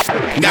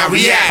at? Now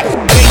react.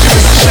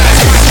 Dangerous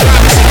shots, my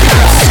drivers and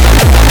cops.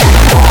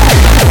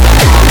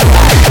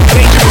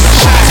 Dangerous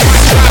shots, my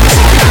drivers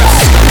and cops.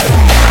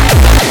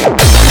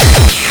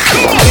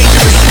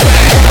 Dangerous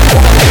swag.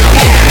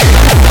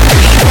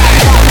 Where you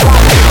at?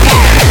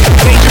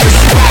 Dangerous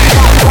swag.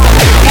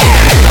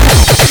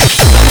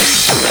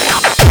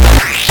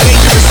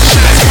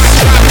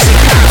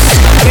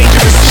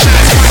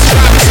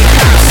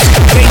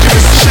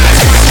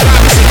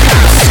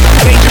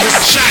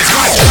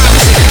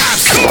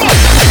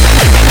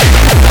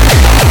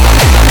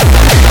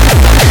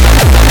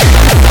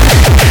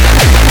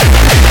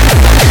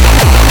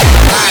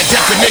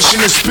 Definition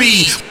of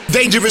speed,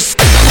 dangerous.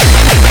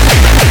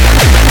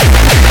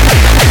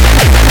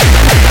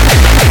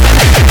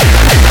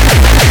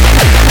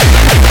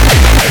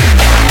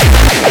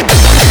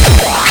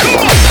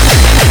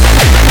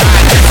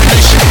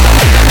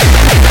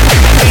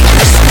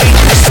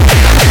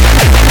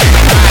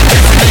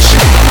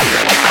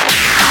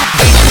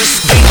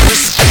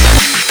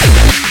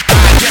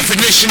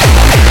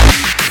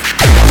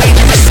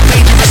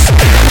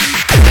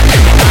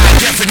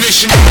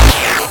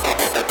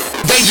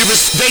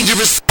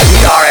 Dangerous.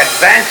 We are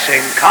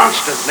advancing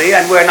constantly,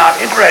 and we're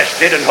not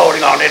interested in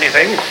holding on to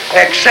anything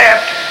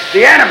except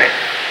the enemy.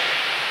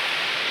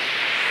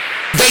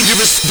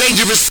 Dangerous,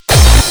 dangerous.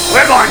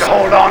 We're going to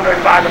hold on to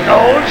him by the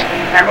nose,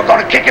 and we're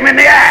going to kick him in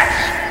the ass.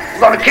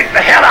 We're going to kick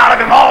the hell out of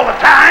him all the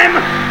time,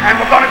 and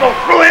we're going to go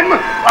through him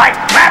like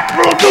crap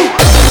through a goose.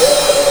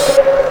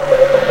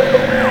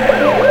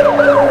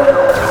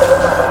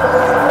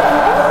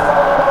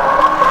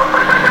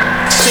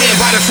 Stand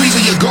by the freezer,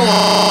 you're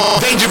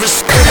going.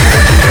 Dangerous.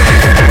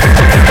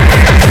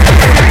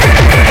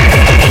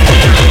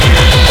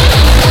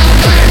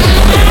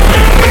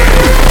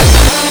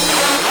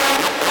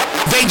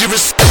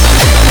 Dangerous.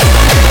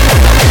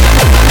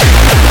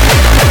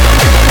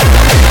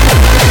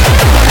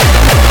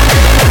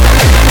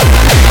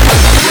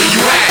 Where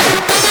you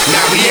at?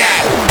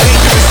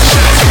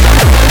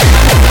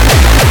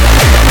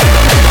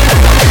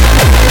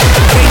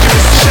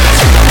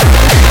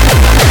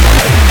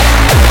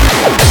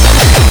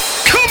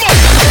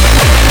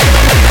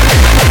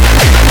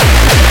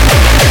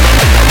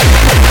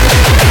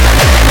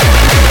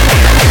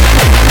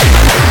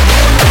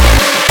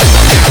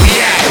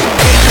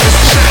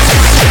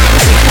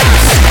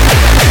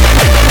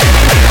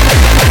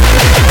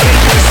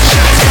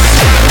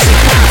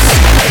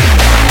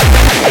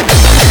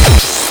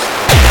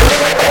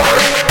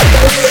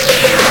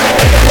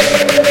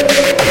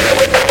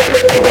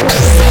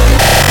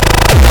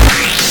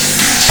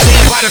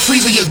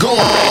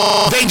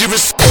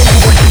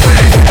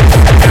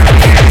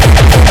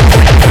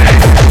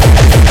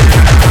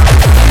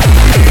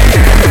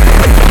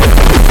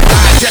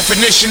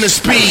 definition of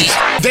speed.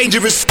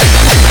 Dangerous.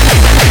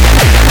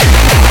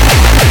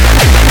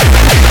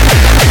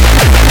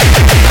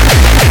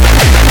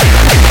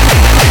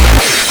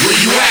 Where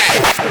you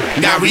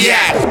at? Now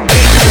react.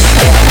 Dangerous.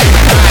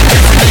 My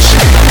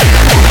definition.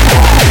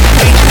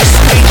 Dangerous,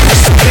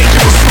 dangerous,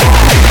 dangerous.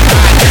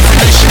 My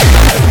definition.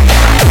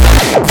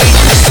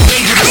 Dangerous,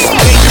 dangerous,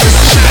 dangerous.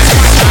 Shots.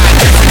 My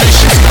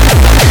definition.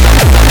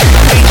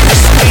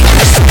 Dangerous,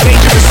 dangerous,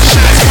 dangerous.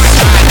 Shots.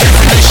 My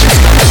definition.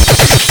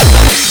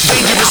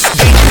 Dangerous,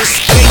 dangerous,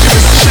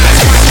 dangerous. Shots.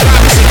 White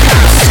drivers and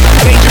cops.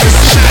 Dangerous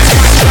shots.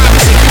 White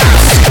drivers and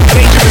cops.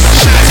 Dangerous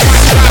shots.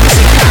 White drivers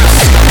and cops.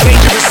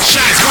 Dangerous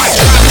shots. White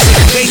drivers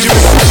and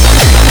dangerous.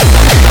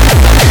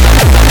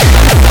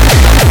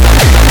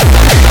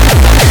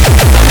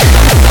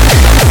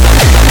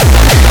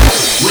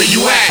 Where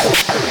you at?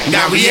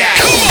 Now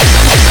react.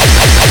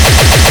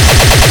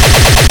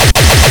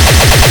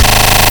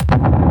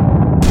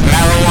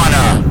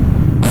 Marijuana,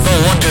 the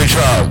wonder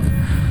drug.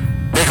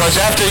 Because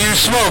after you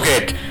smoke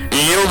it,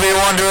 you'll be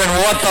wondering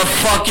what the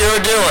fuck you're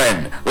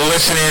doing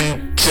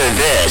listening to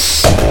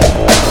this.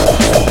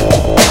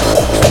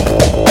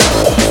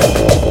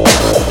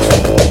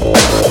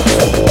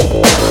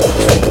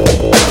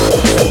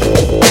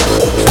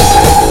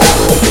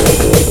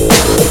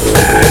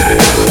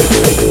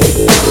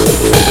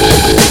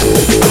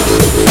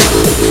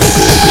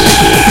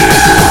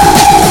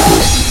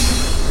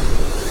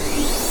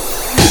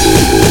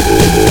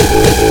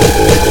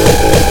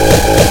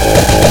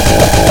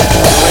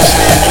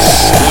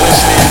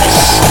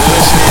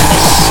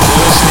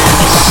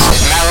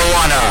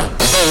 Marijuana,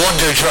 the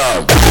wonder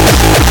drug.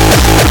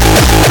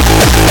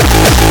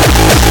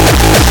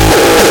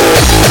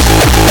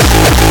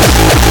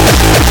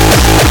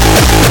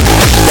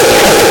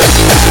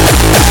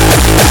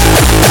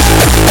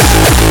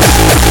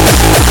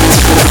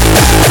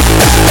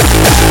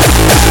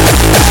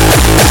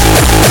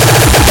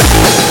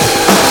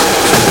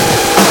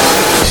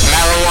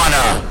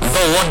 Marijuana,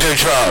 the wonder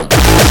drug.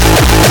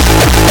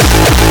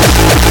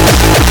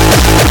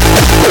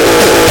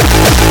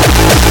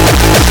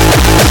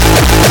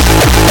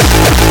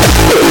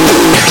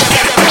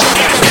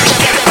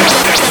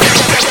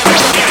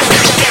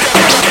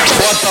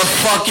 What the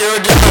fuck you're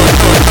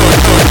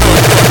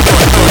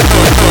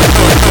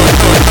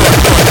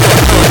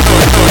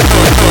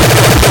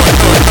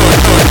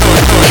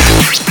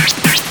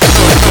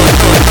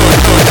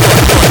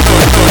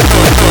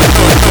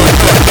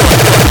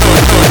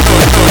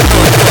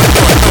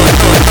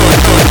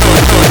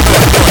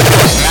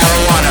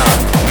Marijuana,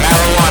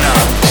 marijuana,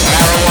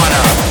 marijuana,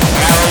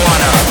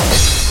 marijuana.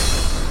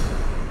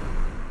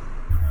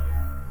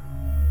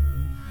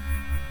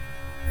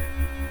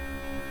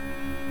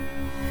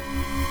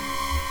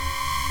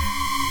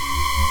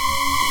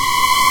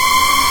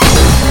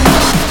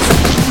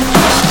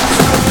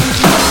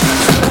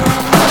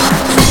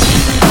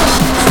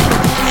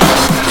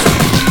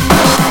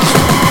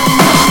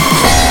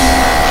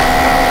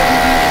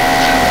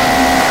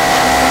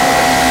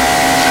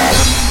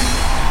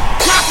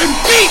 Dropping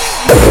beats!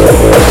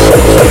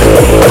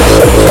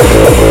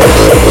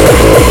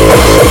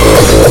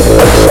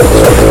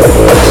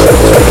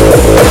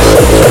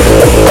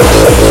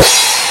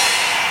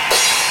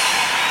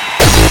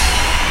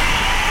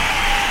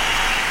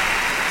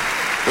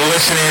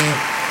 Listening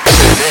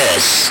to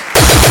this.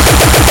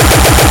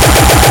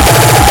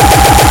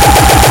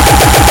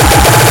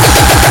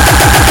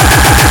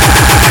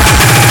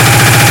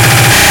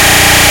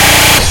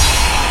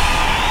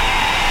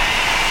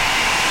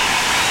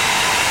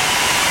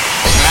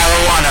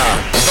 Marijuana,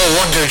 the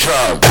wonder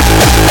drug.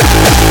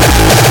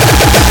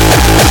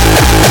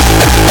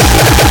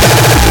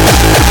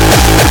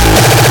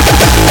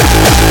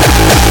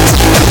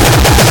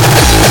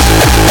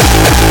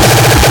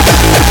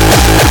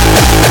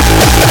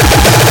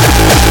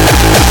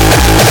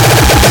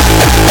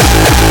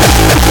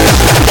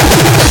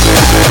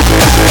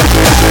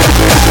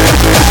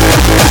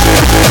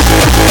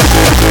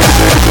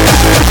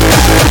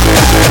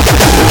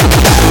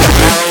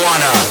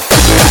 Marijuana.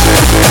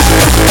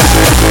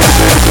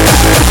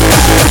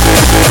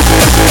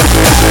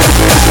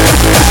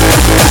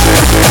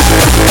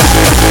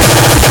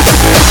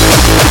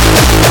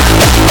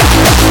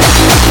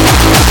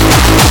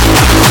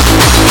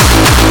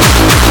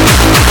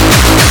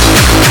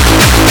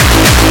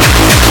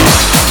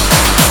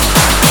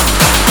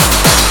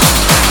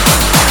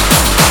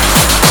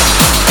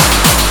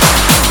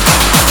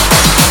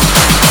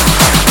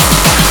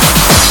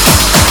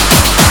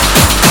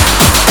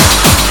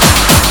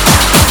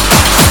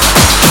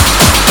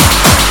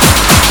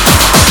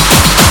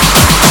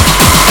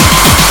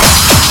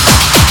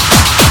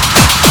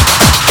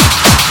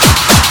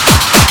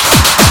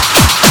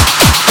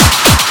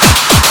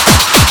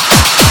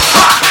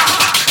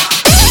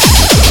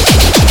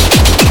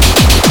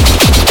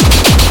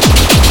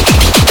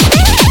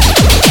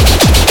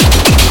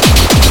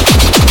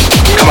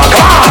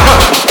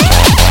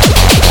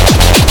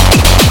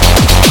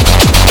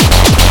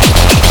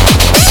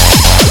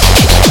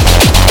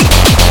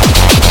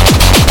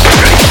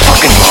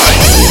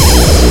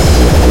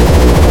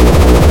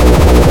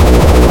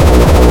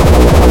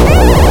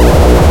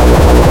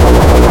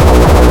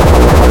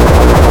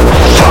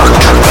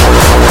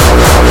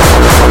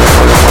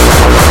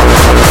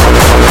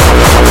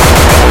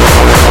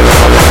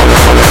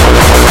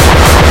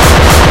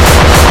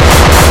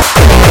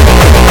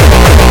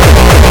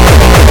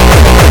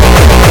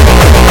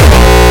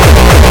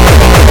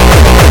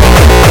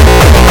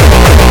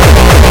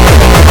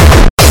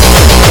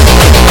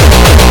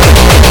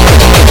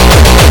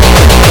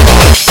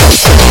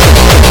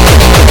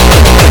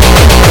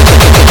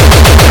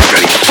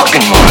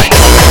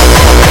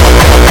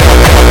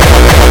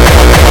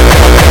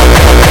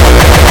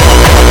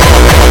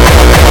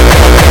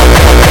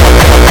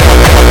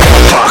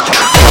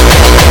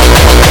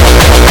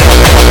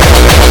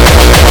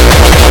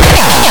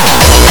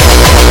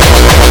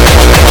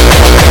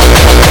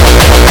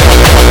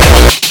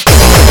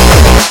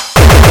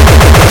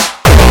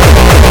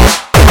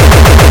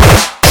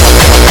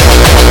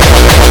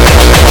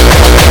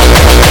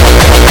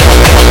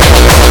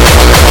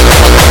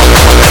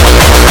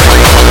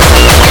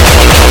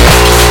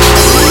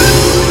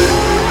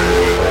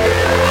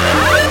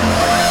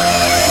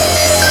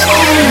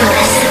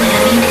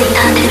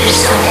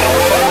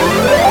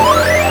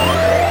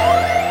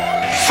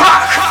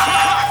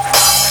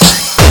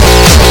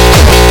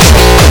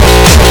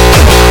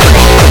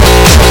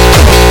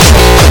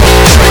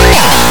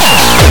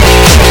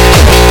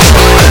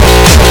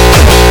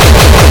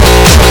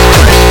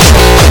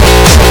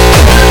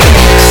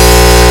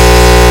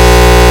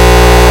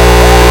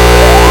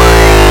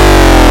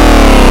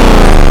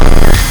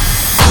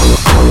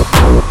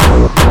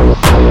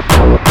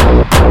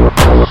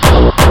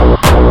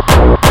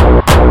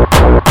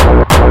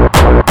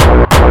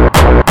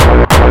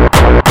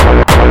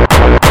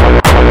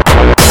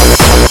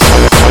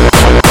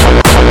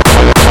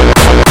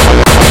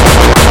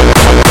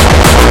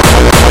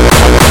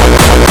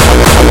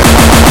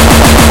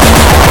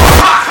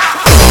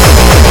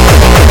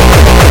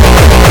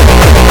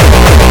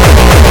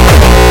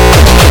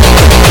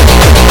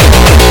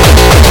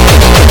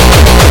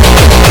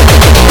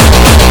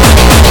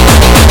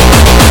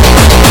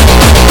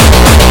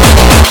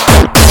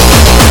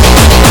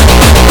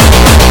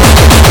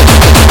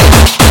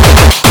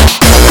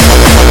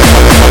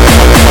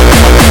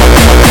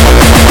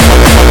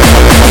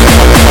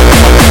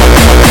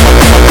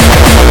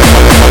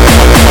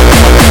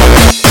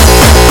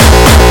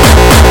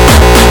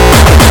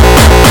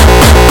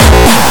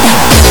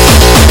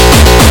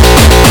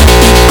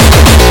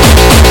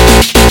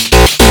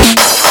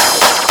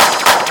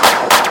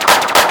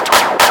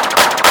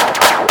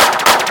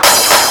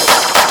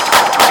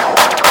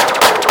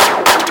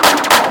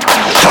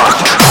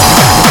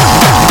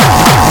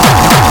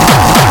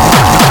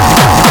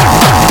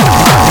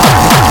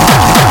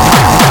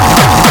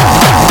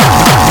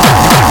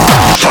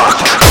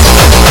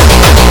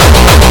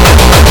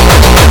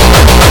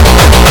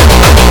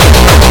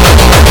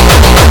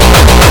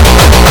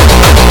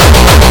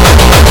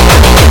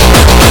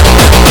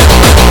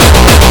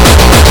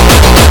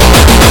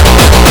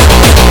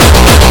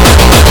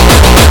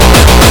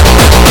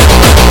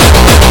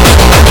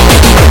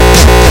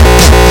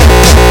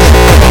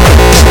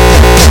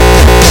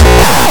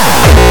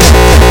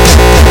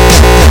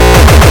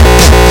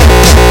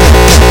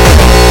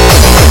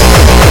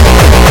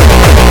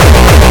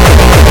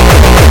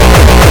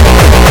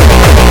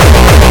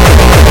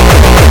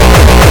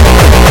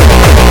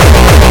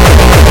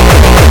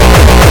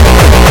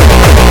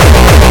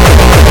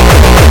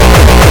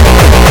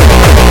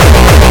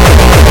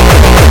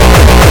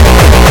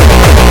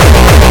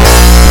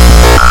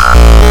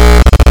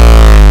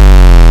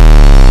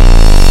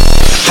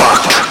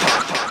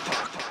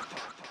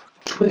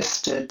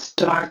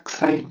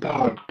 Darkside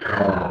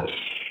Podcast.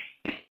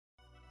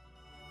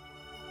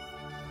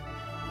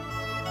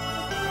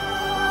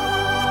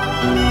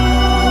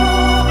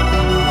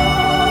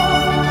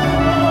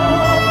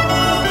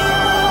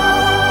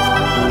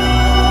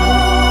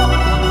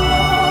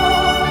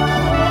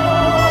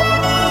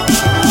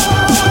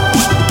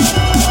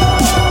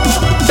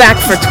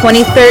 Back for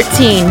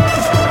 2013.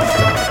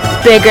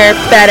 Bigger,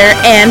 better,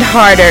 and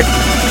harder.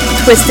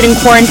 Twisted and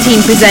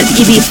Quarantine present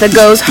Ibiza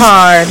Goes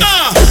Hard.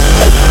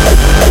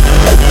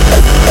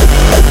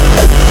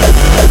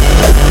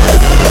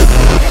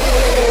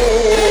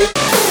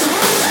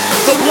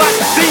 The black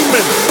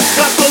demon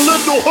got the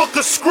little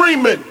hooker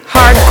screaming.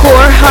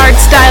 Hardcore,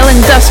 hardstyle,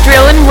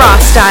 industrial, and raw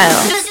style.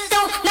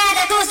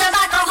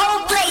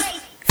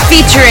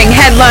 Featuring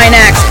headline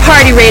acts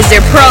Party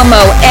Raiser, Promo,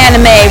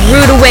 Anime,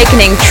 Rude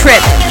Awakening,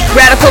 Trip,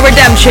 Radical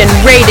Redemption,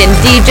 Raiden,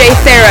 DJ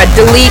Thera,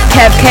 Delete,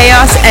 Kev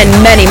Chaos, and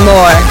many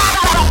more.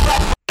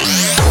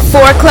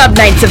 4 club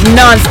nights of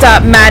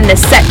non-stop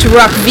madness set to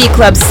rock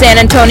V-Club San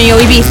Antonio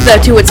Ibiza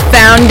to its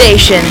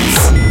foundations.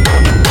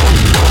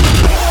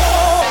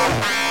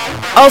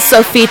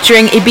 Also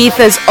featuring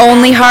Ibiza's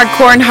only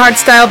hardcore and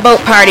hardstyle boat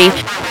party,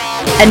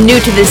 and new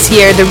to this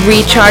year, the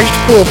Recharged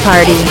Pool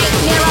Party.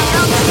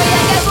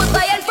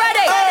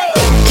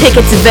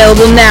 Tickets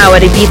available now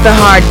at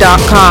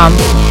ibizahard.com.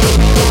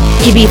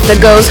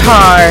 Ibiza Goes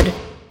Hard.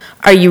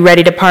 Are you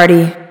ready to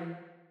party?